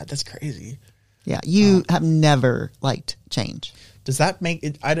remember that. That's crazy. Yeah. You have never liked change. Does that make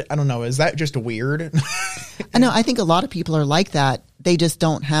it? I don't know. Is that just weird? I know. I think a lot of people are like that. They just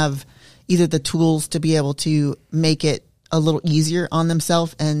don't have either the tools to be able to make it a little easier on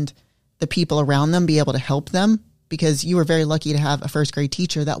themselves and the people around them be able to help them, because you were very lucky to have a first grade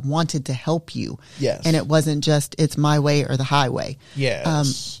teacher that wanted to help you. Yes. And it wasn't just, it's my way or the highway.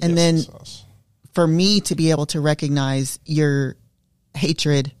 Yes. And then for me to be able to recognize your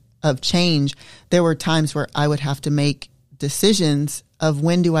hatred of change, there were times where I would have to make decisions of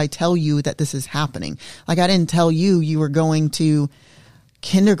when do I tell you that this is happening? Like, I didn't tell you were going to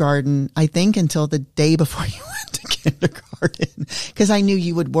kindergarten, I think, until the day before you went to kindergarten. kindergarten because I knew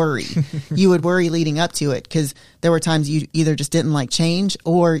you would worry. You would worry leading up to it because there were times you either just didn't like change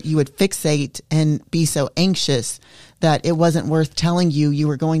or you would fixate and be so anxious that it wasn't worth telling you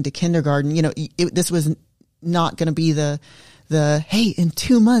were going to kindergarten. You know, this was not going to be the, hey, in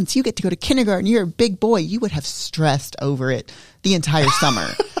 2 months you get to go to kindergarten. You're a big boy. You would have stressed over it the entire summer.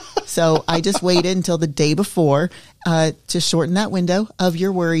 So I just waited until the day before to shorten that window of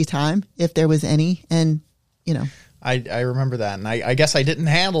your worry time, if there was any. And, you know, I remember that. And I guess I didn't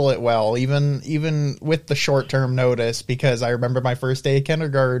handle it well, even with the short-term notice, because I remember my first day of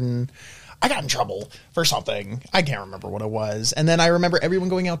kindergarten, I got in trouble for something. I can't remember what it was. And then I remember everyone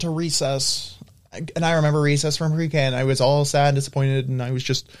going out to recess. And I remember recess from pre-K, and I was all sad and disappointed. And I was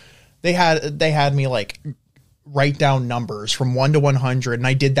just, they had me like write down numbers from 1 to 100. And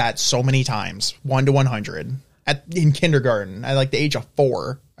I did that so many times, 1 to 100 in kindergarten. At like the age of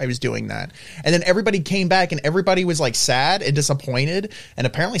 4, I was doing that. And then everybody came back and everybody was like sad and disappointed. And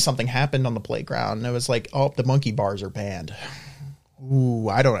apparently something happened on the playground. And it was like, oh, the monkey bars are banned. Ooh,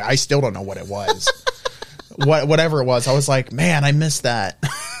 I still don't know what it was. Whatever it was. I was like, man, I missed that.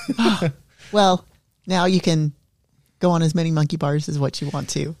 Well, now you can go on as many monkey bars as what you want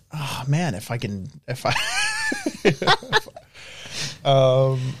to. Oh man, if I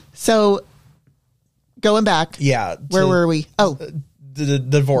So going back, yeah, where were we? Oh, the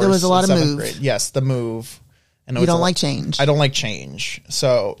divorce. There was a lot of move. Grade. Yes, the move. And you don't like change. I don't like change.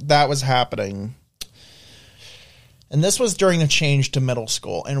 So that was happening. And this was during the change to middle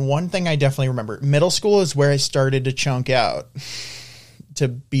school. And one thing I definitely remember, middle school is where I started to chunk out, to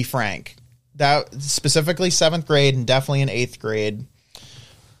be frank. That specifically 7th grade and definitely in 8th grade.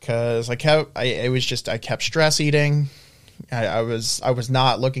 Cause I kept stress eating. I was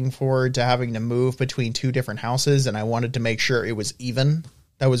not looking forward to having to move between 2 different houses, and I wanted to make sure it was even.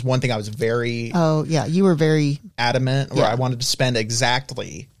 That was one thing I was very you were very adamant, where I wanted to spend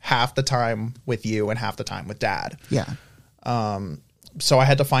exactly half the time with you and half the time with Dad. Yeah. So I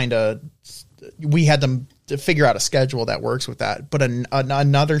had to we had to figure out a schedule that works with that. But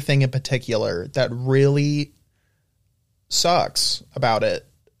another thing in particular that really sucks about it,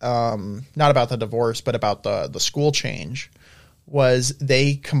 not about the divorce, but about the school change, was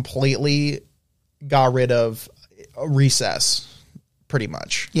they completely got rid of recess. Pretty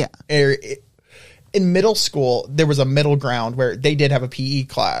much. Yeah. In middle school, there was a middle ground where they did have a PE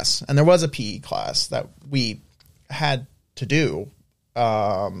class, and there was a PE class that we had to do.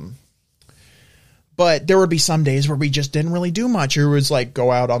 But there would be some days where we just didn't really do much. It was like go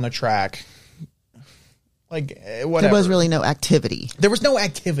out on the track. Like whatever. There was really no activity. There was no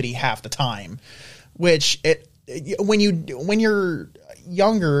activity half the time, which when you're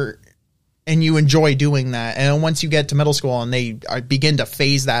younger and you enjoy doing that. And once you get to middle school and they begin to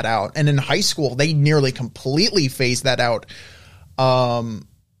phase that out. And in high school, they nearly completely phase that out.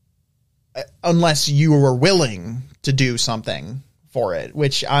 Unless you were willing to do something for it,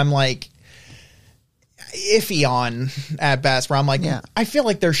 which I'm like iffy on at best, where I'm like, I feel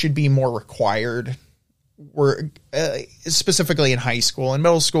like there should be more required work, specifically in high school. In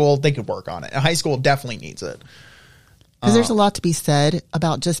middle school, they could work on it. In high school, definitely needs it. Because there's a lot to be said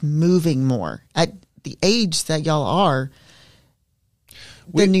about just moving more. At the age that y'all are,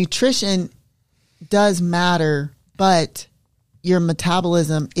 the nutrition does matter, but your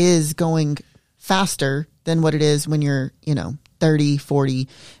metabolism is going faster than what it is when you're, 30, 40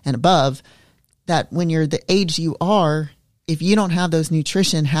 and above. That when you're the age you are, if you don't have those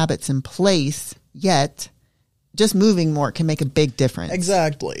nutrition habits in place yet, just moving more can make a big difference.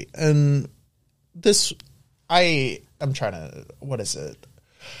 Exactly. And I'm trying to, what is it?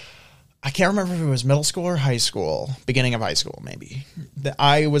 I can't remember if it was middle school or high school, beginning of high school, maybe. That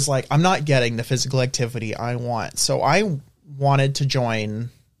I was like, I'm not getting the physical activity I want. So I wanted to join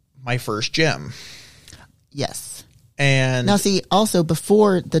my first gym. Yes. And now see, also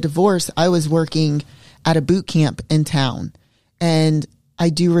before the divorce, I was working at a boot camp in town. And I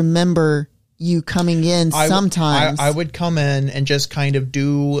do remember you coming in sometimes. I would come in and just kind of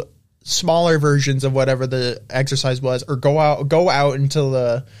do smaller versions of whatever the exercise was, or go out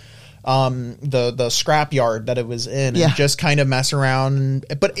into the scrap yard that it was in and just kind of mess around.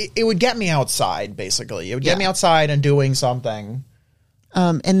 But it would get me outside, basically. It would get me outside and doing something.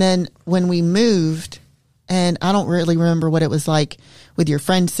 And then when we moved, and I don't really remember what it was like with your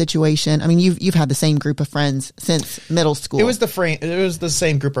friend situation. I mean, you've had the same group of friends since middle school. It was the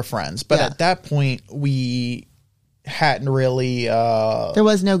same group of friends, but at that point we hadn't really there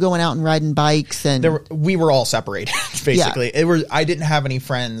was no going out and riding bikes, and we were all separated basically. I didn't have any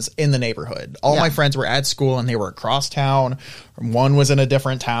friends in the neighborhood. All my friends were at school and they were across town, or one was in a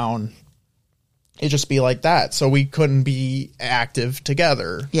different town. it'd just be like that. So we couldn't be active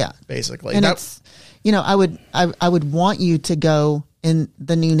together. Yeah. Basically. And it's, I would want you to go in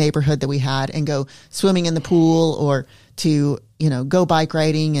the new neighborhood that we had and go swimming in the pool or to, go bike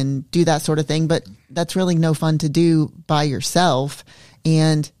riding and do that sort of thing. But that's really no fun to do by yourself.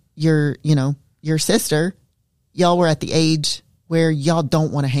 And your sister, y'all were at the age where y'all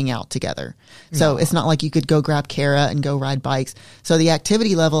don't want to hang out together. So it's not like you could go grab Kara and go ride bikes. So the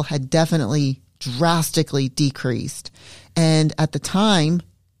activity level had definitely drastically decreased. And at the time,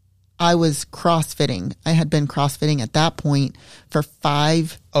 I was CrossFitting. I had been CrossFitting at that point for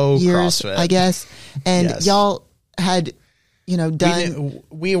 5 years, CrossFit. I guess. And Yes. y'all had, done.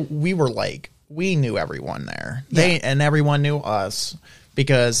 We were like, we knew everyone there. And everyone knew us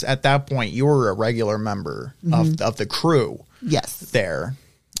because at that point you were a regular member of the crew. Yes. There.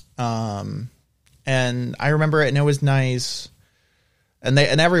 And I remember it, and it was nice. And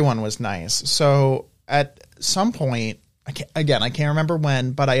everyone was nice. So at some point, I can't remember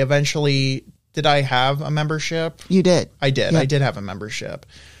when, but I eventually, did I have a membership? You did. I did. Yep. I did have a membership.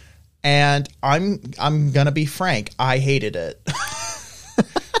 And I'm going to be frank. I hated it.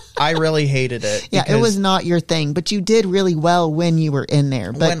 I really hated it. Yeah, it was not your thing, but you did really well when you were in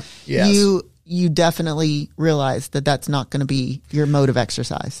there. But you definitely realized that that's not going to be your mode of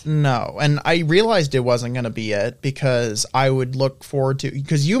exercise. No. And I realized it wasn't going to be it because I would look forward to,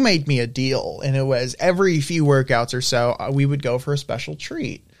 because you made me a deal, and it was every few workouts or so, we would go for a special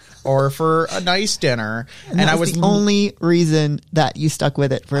treat or for a nice dinner. And I was the only reason that you stuck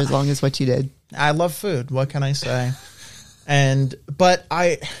with it for as long as what you did. I love food. What can I say? But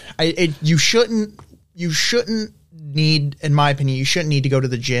you shouldn't need, in my opinion, you shouldn't need to go to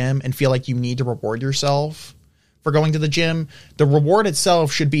the gym and feel like you need to reward yourself for going to the gym. The reward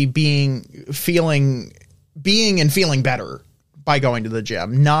itself should be feeling better by going to the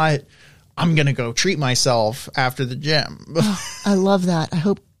gym, not I'm going to go treat myself after the gym. Oh, I love that. I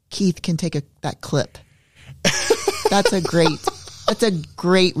hope Keith can take that clip. That's a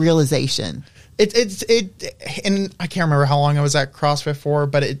great realization. And I can't remember how long I was at CrossFit for,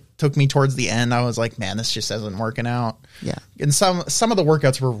 but it took me towards the end. I was like, man, this just isn't working out. Yeah. And some of the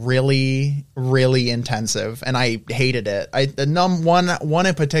workouts were really, really intensive, and I hated it. One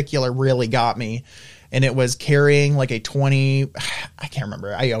in particular really got me, and it was carrying like a 20, I can't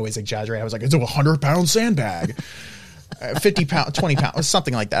remember. I always exaggerate. I was like, it's a 100-pound sandbag. 50 pounds, 20 pounds,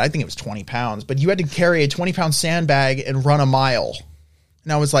 something like that. I think it was 20 pounds, but you had to carry a 20-pound sandbag and run a mile.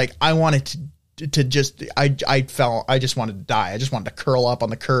 And I was like, I wanted to just, I just wanted to die. I just wanted to curl up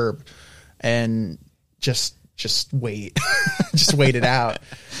on the curb and just wait, just wait it out.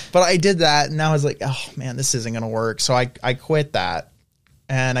 But I did that, and I was like, oh man, this isn't going to work. So I quit that.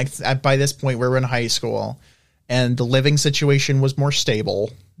 And by this point we were in high school, and the living situation was more stable.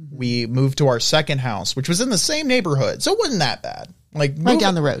 We moved to our second house, which was in the same neighborhood. So it wasn't that bad. Like right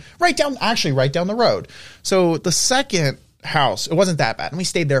down the road. Right down the road. So the second house, it wasn't that bad. And we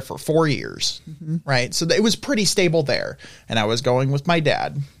stayed there for 4 years. Mm-hmm. Right. So it was pretty stable there. And I was going with my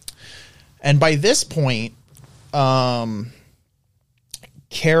dad. And by this point, Kara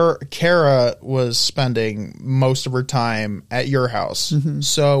was spending most of her time at your house. Mm-hmm.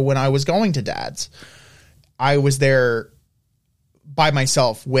 So when I was going to Dad's, I was there by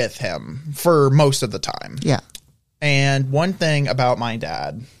myself with him for most of the time. Yeah. And one thing about my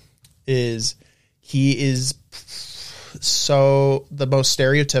dad is he is so the most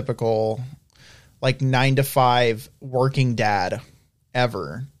stereotypical, like 9-to-5 working dad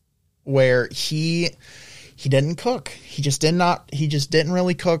ever, where he didn't cook. He just didn't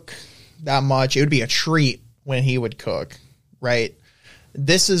really cook that much. It would be a treat when he would cook, right?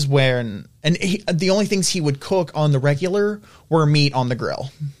 This is when, and the only things he would cook on the regular were meat on the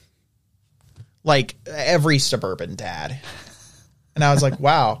grill. Like every suburban dad. And I was like,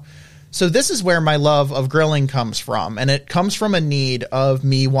 wow. So this is where my love of grilling comes from. And it comes from a need of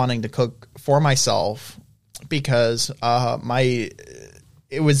me wanting to cook for myself because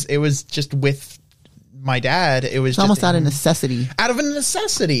it was just with my dad. It was it's almost out of necessity. Out of a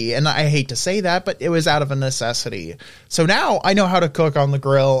necessity. And I hate to say that, but it was out of a necessity. So now I know how to cook on the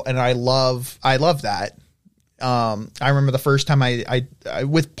grill, and I love that. I remember the first time I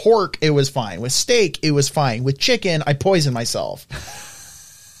with pork, it was fine. With steak, it was fine. With chicken, I poisoned myself.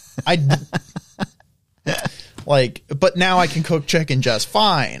 But now I can cook chicken just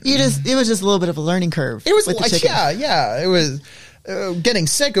fine. It was just a little bit of a learning curve. It was with like, yeah. It was getting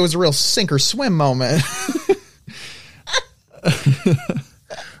sick. It was a real sink or swim moment.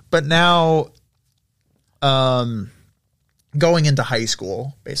 But now, going into high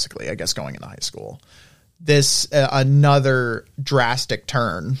school, basically, I guess going into high school, this another drastic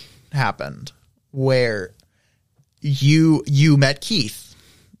turn happened where you met Keith,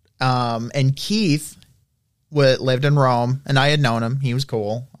 and Keith lived in Rome, and I had known him. He was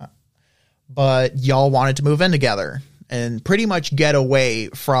cool, but y'all wanted to move in together and pretty much get away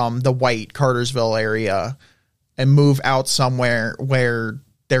from the white Cartersville area and move out somewhere where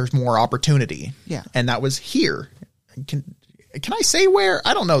there's more opportunity. Yeah. And that was here. Can I say where?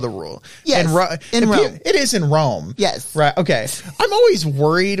 I don't know the rule. Yes, in Rome. It is in Rome. Yes. Right. Okay. I'm always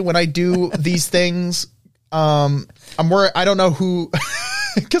worried when I do these things. I'm worried. I don't know who,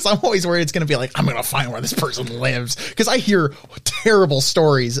 because I'm always worried it's going to be like, I'm going to find where this person lives. Because I hear terrible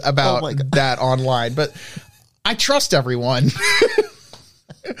stories about that online. But I trust everyone.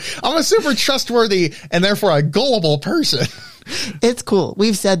 I'm a super trustworthy and therefore a gullible person. It's cool.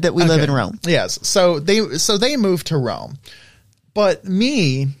 We've said that we live in Rome. Yes. So they moved to Rome. But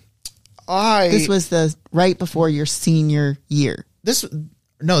me, this was right before your senior year. This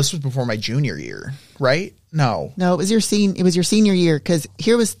was before my junior year, right? No, it was your senior year. Cause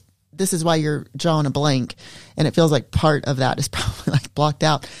this is why you're drawing a blank, and it feels like part of that is probably like blocked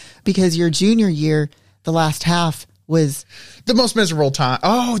out, because your junior year, the last half was the most miserable time.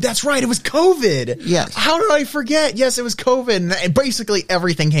 Oh, that's right. It was COVID. Yes. How did I forget? Yes, it was COVID. And basically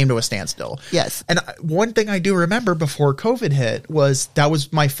everything came to a standstill. Yes. And one thing I do remember before COVID hit was that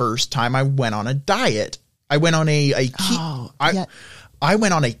was my first time I went on a diet. I went on I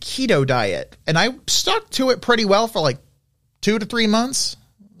went on a keto diet, and I stuck to it pretty well for like 2 to 3 months.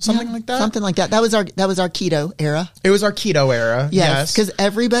 Something like that. Something like that. That was our keto era. It was our keto era. Yes. Because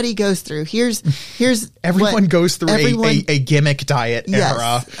everybody goes through. Here's everyone goes through a gimmick diet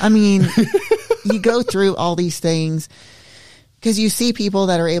era. I mean, you go through all these things because you see people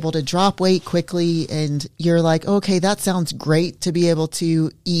that are able to drop weight quickly, and you're like, okay, that sounds great to be able to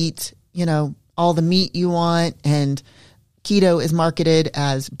eat, all the meat you want, and keto is marketed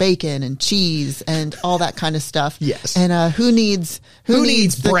as bacon and cheese and all that kind of stuff. Yes. And who needs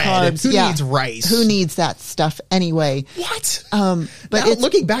the bread? carbs? Who needs rice? Who needs that stuff anyway? What? But now,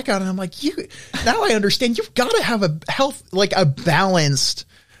 looking back on it, I'm like, now I understand. You've got to have a a balanced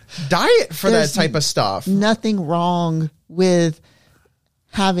diet for that type of stuff. Nothing wrong with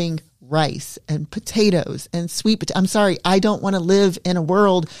having rice and potatoes and sweet potatoes. I'm sorry, I don't want to live in a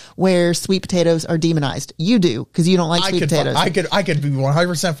world where sweet potatoes are demonized. You do, because you don't like sweet potatoes. I could be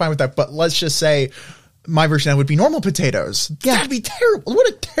 100% fine with that, but let's just say my version of that would be normal potatoes. Yeah. That'd be terrible. What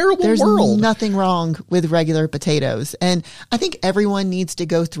a terrible world. There's nothing wrong with regular potatoes. And I think everyone needs to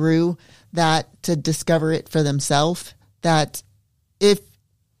go through that to discover it for themselves, that if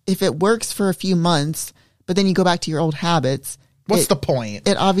it works for a few months, but then you go back to your old habits, what's the point?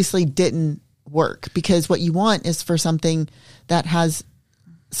 It obviously didn't work, because what you want is for something that has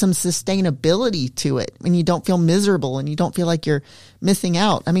some sustainability to it, and you don't feel miserable and you don't feel like you're missing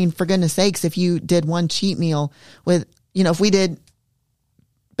out. I mean, for goodness sakes, if you did one cheat meal with, if we did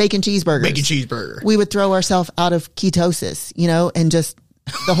bacon cheeseburger, we would throw ourselves out of ketosis, and just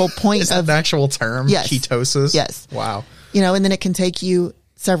the whole point is that of an actual term? Yes. Ketosis? Yes. Wow. And then it can take you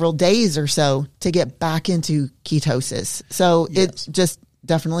several days or so to get back into ketosis. So it just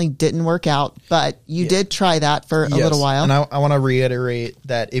definitely didn't work out, but you did try that for a little while. And I want to reiterate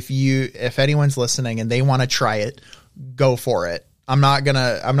that if anyone's listening and they want to try it, go for it. I'm not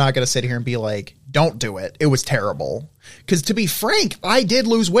gonna sit here and be like, don't do it. It was terrible. Because to be frank, I did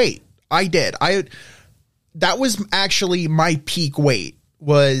lose weight. I did. That was actually my peak weight,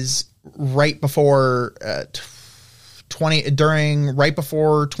 was right before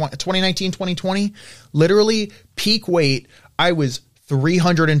 2019, 2020, literally peak weight. I was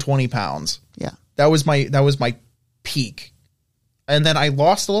 320 pounds. Yeah. That was my peak. And then I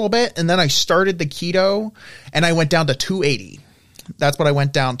lost a little bit, and then I started the keto, and I went down to 280. That's what I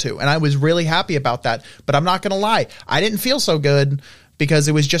went down to. And I was really happy about that. But I'm not going to lie, I didn't feel so good because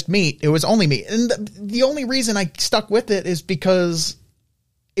it was just meat. It was only meat. And the only reason I stuck with it is because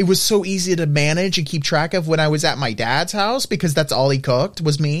it was so easy to manage and keep track of when I was at my dad's house, because that's all he cooked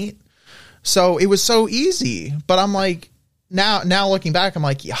was meat. So it was so easy. But I'm like, now looking back, I'm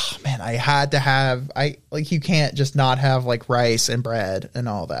like, yeah, man, I had to have, you can't just not have like rice and bread and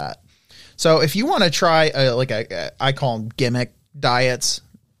all that. So if you want to try I call them gimmick diets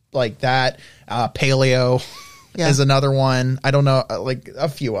like that, paleo is another one. I don't know, like a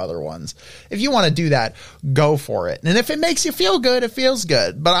few other ones. If you want to do that, go for it. And if it makes you feel good, it feels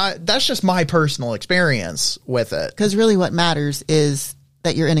good. But that's just my personal experience with it. Because really what matters is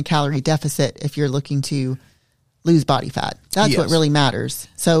that you're in a calorie deficit if you're looking to lose body fat. That's what really matters.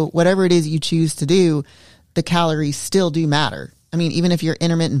 So whatever it is you choose to do, the calories still do matter. I mean, even if you're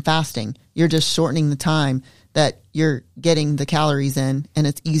intermittent fasting, you're just shortening the time that you're getting the calories in, and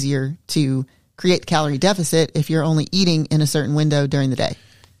it's easier to create calorie deficit if you're only eating in a certain window during the day.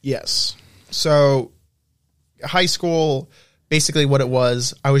 Yes. So high school, basically what it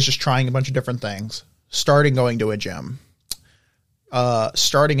was, I was just trying a bunch of different things, starting going to a gym,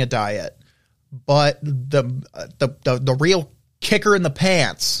 starting a diet. But the real kicker in the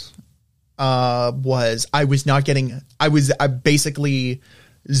pants was I basically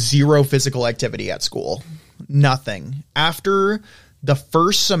zero physical activity at school. Nothing. After the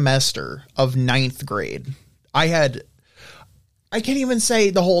first semester of 9th grade, I can't even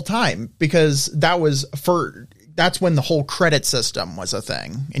say the whole time, because that's when the whole credit system was a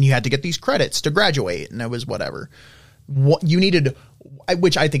thing, and you had to get these credits to graduate, and it was whatever. You needed,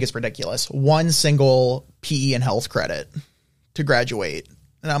 which I think is ridiculous, one single PE and health credit to graduate.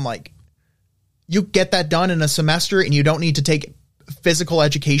 And I'm like, you get that done in a semester and you don't need to take physical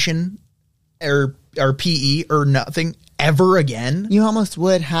education or PE or nothing ever again. You almost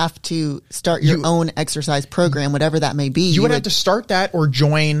would have to start your own exercise program, whatever that may be. You would have to start that or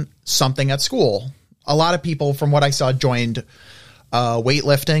join something at school. A lot of people, from what I saw, joined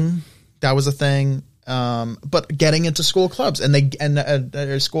weightlifting. That was a thing. But getting into school clubs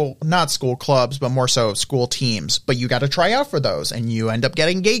and school, not school clubs, but more so school teams. But you got to try out for those, and you end up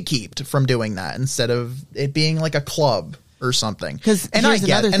getting gatekeeped from doing that instead of it being like a club or something. And I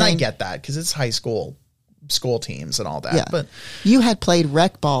get that because it's high school teams and all that. Yeah. But you had played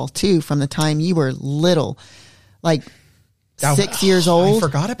rec ball too from the time you were little, like 6 years old. I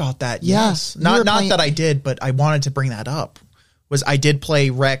forgot about that. Yeah. Yes. Not that I did, but I wanted to bring that up. I did play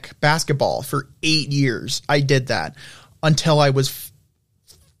rec basketball for 8 years. I did that until I was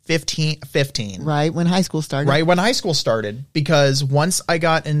 15. Right when high school started. Because once I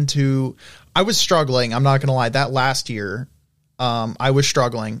got into, I was struggling. I'm not going to lie. That last year, I was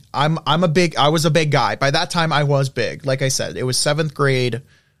struggling. I was a big guy. By that time I was big. Like I said, it was 7th grade.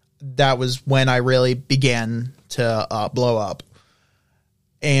 That was when I really began to blow up.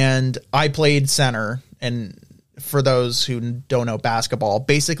 And I played center. And for those who don't know basketball,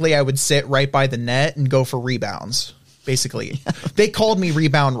 basically I would sit right by the net and go for rebounds. Basically, they called me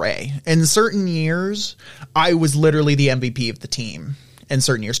Rebound Ray. In certain years, I was literally the MVP of the team in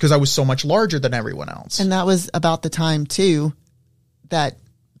certain years because I was so much larger than everyone else. And that was about the time too that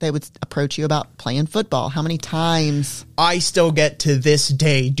they would approach you about playing football. How many times? I still get to this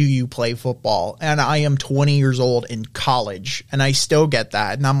day, do you play football? And I am 20 years old in college and I still get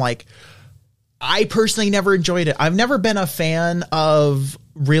that. And I'm like, I personally never enjoyed it. I've never been a fan of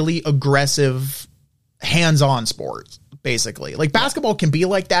really aggressive hands-on sports, basically. Like basketball can be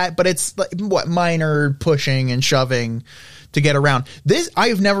like that, but it's like minor pushing and shoving to get around.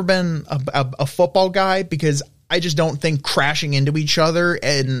 I've never been a football guy because I just don't think crashing into each other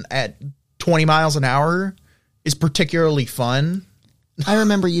and at 20 miles an hour is particularly fun. I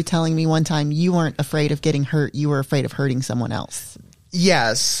remember you telling me one time you weren't afraid of getting hurt. You were afraid of hurting someone else.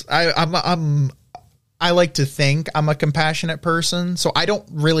 Yes, I like to think I'm a compassionate person, so I don't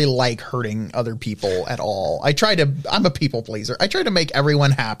really like hurting other people at all. I'm a people pleaser. I try to make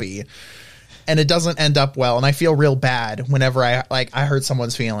everyone happy, and it doesn't end up well. And I feel real bad whenever I hurt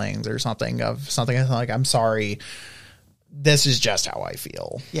someone's feelings or something like, I'm sorry. This is just how I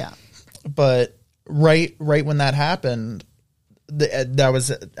feel. Yeah. But right when that happened, that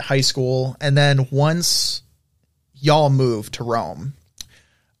was high school, and then once y'all moved to Rome,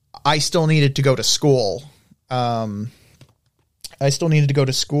 I still needed to go to school. For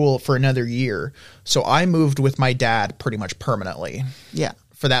another year. So I moved with my dad pretty much permanently. Yeah.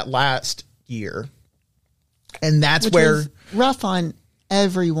 For that last year. And that's Which where was rough on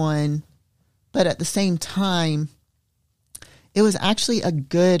everyone, but at the same time, it was actually a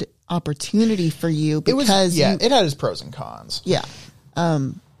good opportunity for you because it had its pros and cons. Yeah. I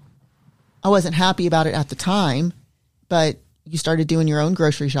wasn't happy about it at the time, but you started doing your own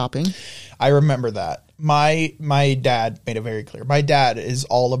grocery shopping. I remember that. My dad made it very clear. My dad is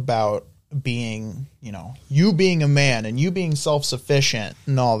all about being, you being a man and you being self-sufficient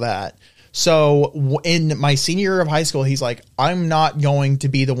and all that. So in my senior year of high school, he's like, I'm not going to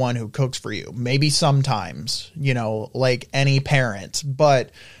be the one who cooks for you. Maybe sometimes, like any parent.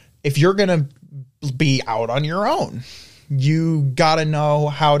 But if you're going to be out on your own, you got to know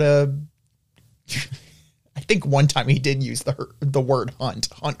how to... I think one time he did use the word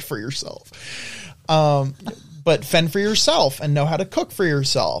hunt for yourself. But fend for yourself and know how to cook for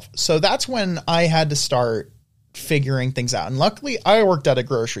yourself. So that's when I had to start figuring things out. And luckily I worked at a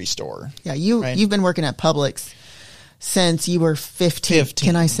grocery store. Yeah. You've been working at Publix since you were 15.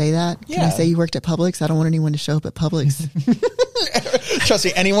 Can I say that? Yeah. Can I say you worked at Publix? I don't want anyone to show up at Publix. Trust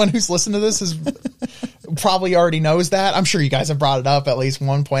me, anyone who's listened to this is probably already knows that. I'm sure you guys have brought it up at least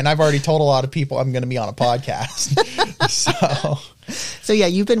one point. I've already told a lot of people I'm going to be on a podcast. So yeah,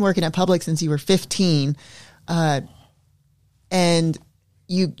 you've been working at Publix since you were 15, and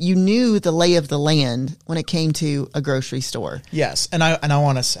you knew the lay of the land when it came to a grocery store. Yes, and I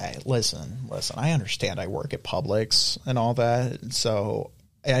want to say, listen. I understand I work at Publix and all that, so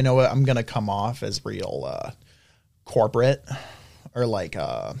I know I'm going to come off as real corporate or like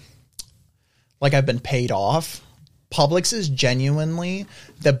I've been paid off. Publix is genuinely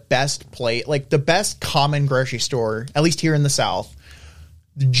the best place, like the best common grocery store, at least here in the South.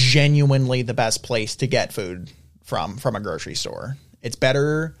 Genuinely the best place to get food from a grocery store. It's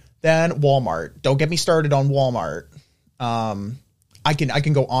better than Walmart. Don't get me started on Walmart. I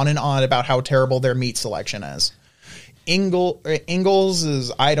can go on and on about how terrible their meat selection is. Ingles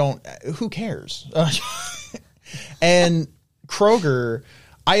is, who cares? And Kroger,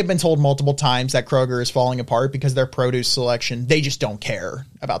 I have been told multiple times that Kroger is falling apart because their produce selection, they just don't care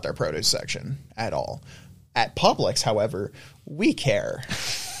about their produce section at all. At Publix, however, we care.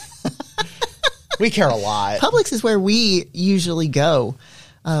 We care a lot. Publix is where we usually go.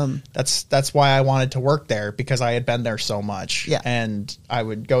 That's why I wanted to work there, because I had been there so much. Yeah. And I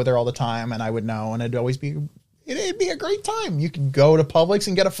would go there all the time, and I would know, and it'd be a great time. You could go to Publix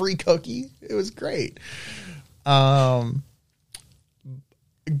and get a free cookie. It was great. But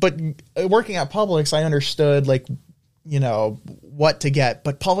working at Publix, I understood what to get,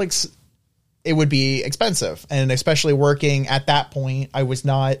 but Publix, it would be expensive. And especially working at that point, I was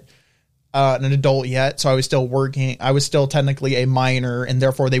not an adult yet. So I was still working. I was still technically a minor, and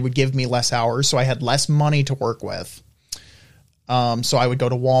therefore they would give me less hours. So I had less money to work with. So I would go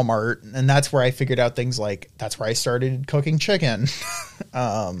to Walmart, and that's where I figured out things like, that's where I started cooking chicken.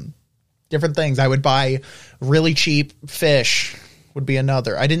 Different things. I would buy really cheap fish would be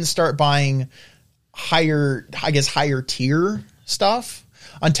another. I didn't start buying higher tier stuff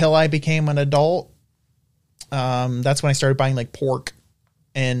until I became an adult. That's when I started buying like pork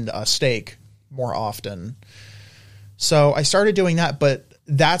and steak more often. So I started doing that, but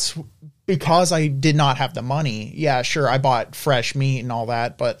that's because I did not have the money. Yeah, sure, I bought fresh meat and all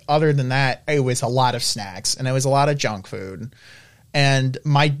that, but other than that, it was a lot of snacks and it was a lot of junk food. And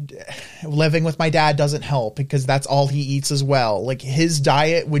living with my dad doesn't help, because that's all he eats as well. Like, his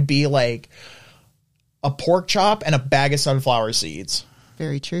diet would be like a pork chop and a bag of sunflower seeds.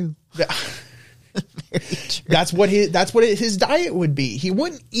 Very true. Very true. That's what his diet would be. He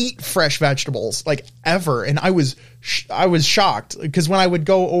wouldn't eat fresh vegetables like ever. And I was shocked, because when I would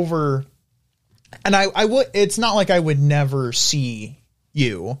go over, and I would, it's not like I would never see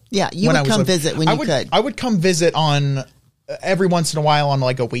you. Yeah, you would come visit when you could. I would come visit on every once in a while on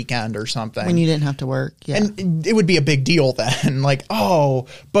like a weekend or something. When you didn't have to work. Yeah. And it would be a big deal then. Like, oh,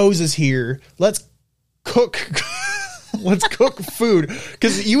 Boze is here. Let's cook food.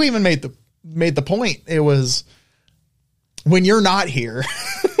 Because you even made the point. It was, when you're not here,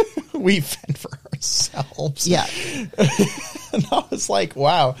 we fend for ourselves. Yeah. And I was like,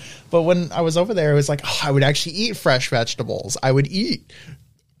 wow. But when I was over there, it was like, oh, I would actually eat fresh vegetables. I would eat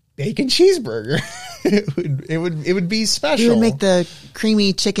bacon cheeseburger. It would be special. You would make the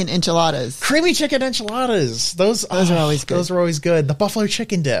creamy chicken enchiladas. Those are always good. Those are always good. The buffalo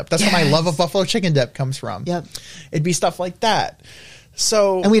chicken dip. That's where my love of buffalo chicken dip comes from. Yep. It'd be stuff like that.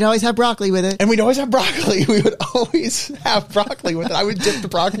 So, and we'd always have broccoli with it. We would always have broccoli with it. I would dip the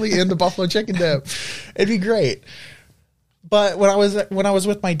broccoli in the buffalo chicken dip. It'd be great. But when I was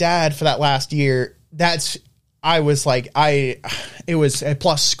with my dad for that last year, it was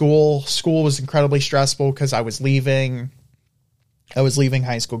plus school. School was incredibly stressful because I was leaving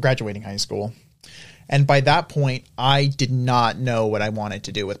high school, graduating high school. And by that point, I did not know what I wanted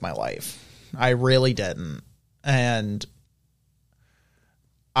to do with my life. I really didn't. And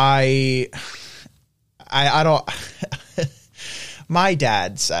I don't, my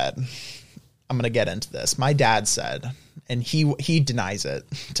dad said, I'm going to get into this. My dad said, and he denies it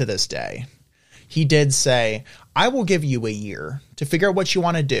to this day. He did say, I will give you a year to figure out what you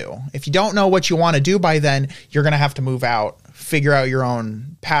want to do. If you don't know what you want to do by then, you're going to have to move out, figure out your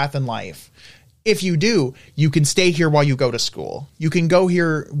own path in life. If you do, you can stay here while you go to school. You can go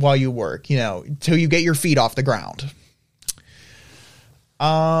here while you work, till you get your feet off the ground.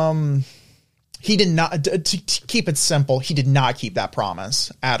 He did not, to keep it simple, he did not keep that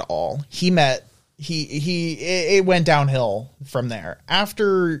promise at all. It went downhill from there.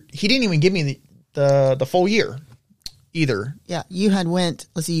 After, he didn't even give me the full year either. Yeah, you had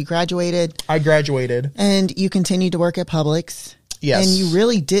you graduated. I graduated. And you continued to work at Publix. Yes. And you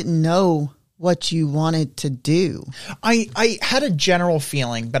really didn't know what you wanted to do? I had a general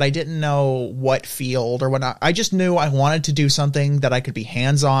feeling, but I didn't know what field or whatnot. I just knew I wanted to do something that I could be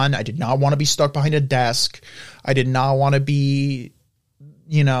hands-on. I did not want to be stuck behind a desk. I did not want to be,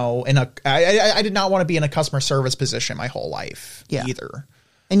 I did not want to be in a customer service position my whole life either.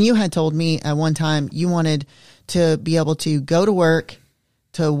 And you had told me at one time you wanted to be able to go to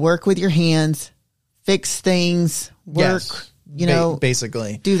work with your hands, fix things, work. Yes.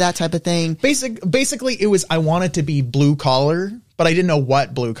 Basically do that type of thing. Basically it was, I wanted to be blue collar, but I didn't know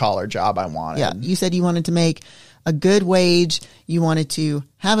what blue collar job I wanted. Yeah. You said you wanted to make a good wage. You wanted to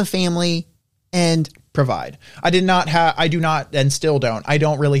have a family and provide. I do not, and still don't. I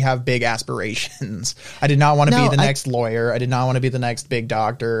don't really have big aspirations. I did not want to be the next lawyer. I did not want to be the next big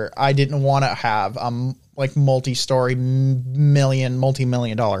doctor. I didn't want to have multi-story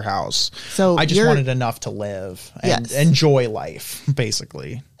multi-million dollar house. So I just wanted enough to live and enjoy life,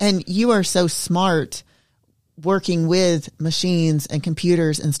 basically. And you are so smart working with machines and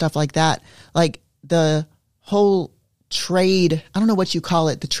computers and stuff like that. Like the whole trade, I don't know what you call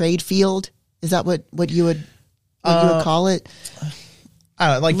it, the trade field. Is that what you would call it?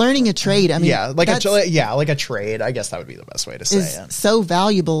 Like learning a trade. I mean, like a trade. I guess that would be the best way to say it. So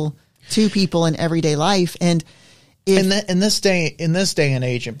valuable to people in everyday life, and in this day and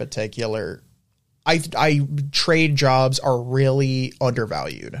age in particular, I trade jobs are really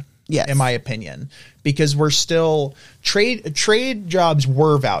undervalued. Yes. In my opinion, because we're still trade jobs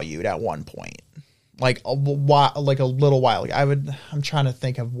were valued at one point. Like a little while ago. I'm trying to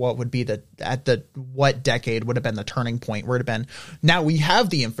think of what would be what decade would have been the turning point where it had been. Now we have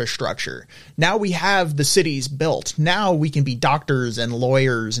the infrastructure. Now we have the cities built. Now we can be doctors and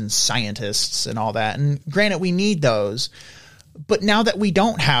lawyers and scientists and all that. And granted, we need those. But now that we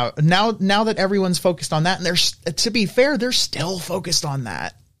don't have, now that everyone's focused on that, and to be fair, they're still focused on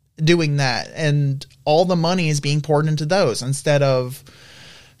that, doing that. And all the money is being poured into those instead of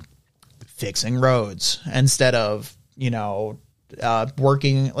fixing roads, instead of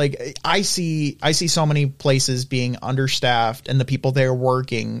working. Like I see so many places being understaffed and the people there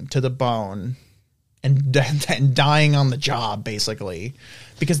working to the bone and dying on the job, basically,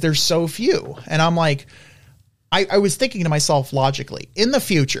 because there's so few. And I'm like, I was thinking to myself logically, in the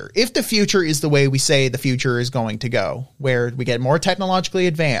future, if the future is the way we say the future is going to go, where we get more technologically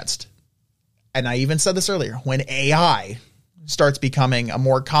advanced, and I even said this earlier, when AI starts becoming a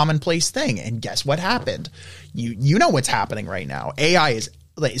more commonplace thing. And guess what happened? You know what's happening right now. AI is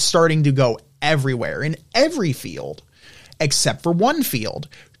starting to go everywhere in every field except for one field,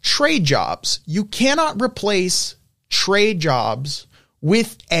 trade jobs. You cannot replace trade jobs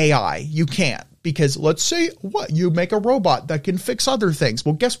with AI. You can't, because let's say you make a robot that can fix other things.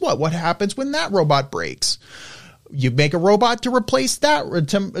 Well, guess what? What happens when that robot breaks? You make a robot to replace that,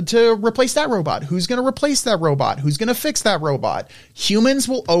 to replace that robot. Who's going to replace that robot? Who's going to fix that robot? Humans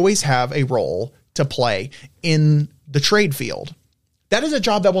will always have a role to play in the trade field. That is a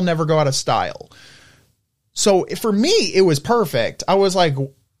job that will never go out of style. So for me, it was perfect. I was like,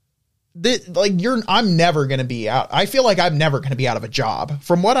 I'm never going to be out. I feel like I'm never going to be out of a job.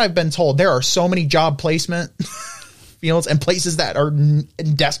 From what I've been told, there are so many job placement fields and places that are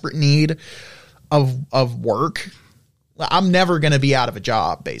in desperate need of work. I'm never going to be out of a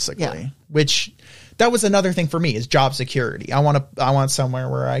job, basically, which that was another thing for me is job security. I want somewhere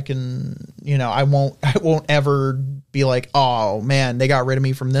where I can, I won't ever be like, oh man, they got rid of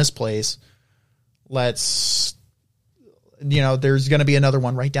me from this place. There's going to be another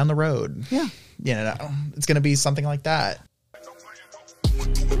one right down the road. Yeah. It's going to be something like that.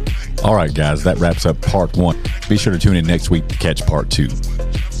 All right, guys, that wraps up part 1. Be sure to tune in next week to catch part 2.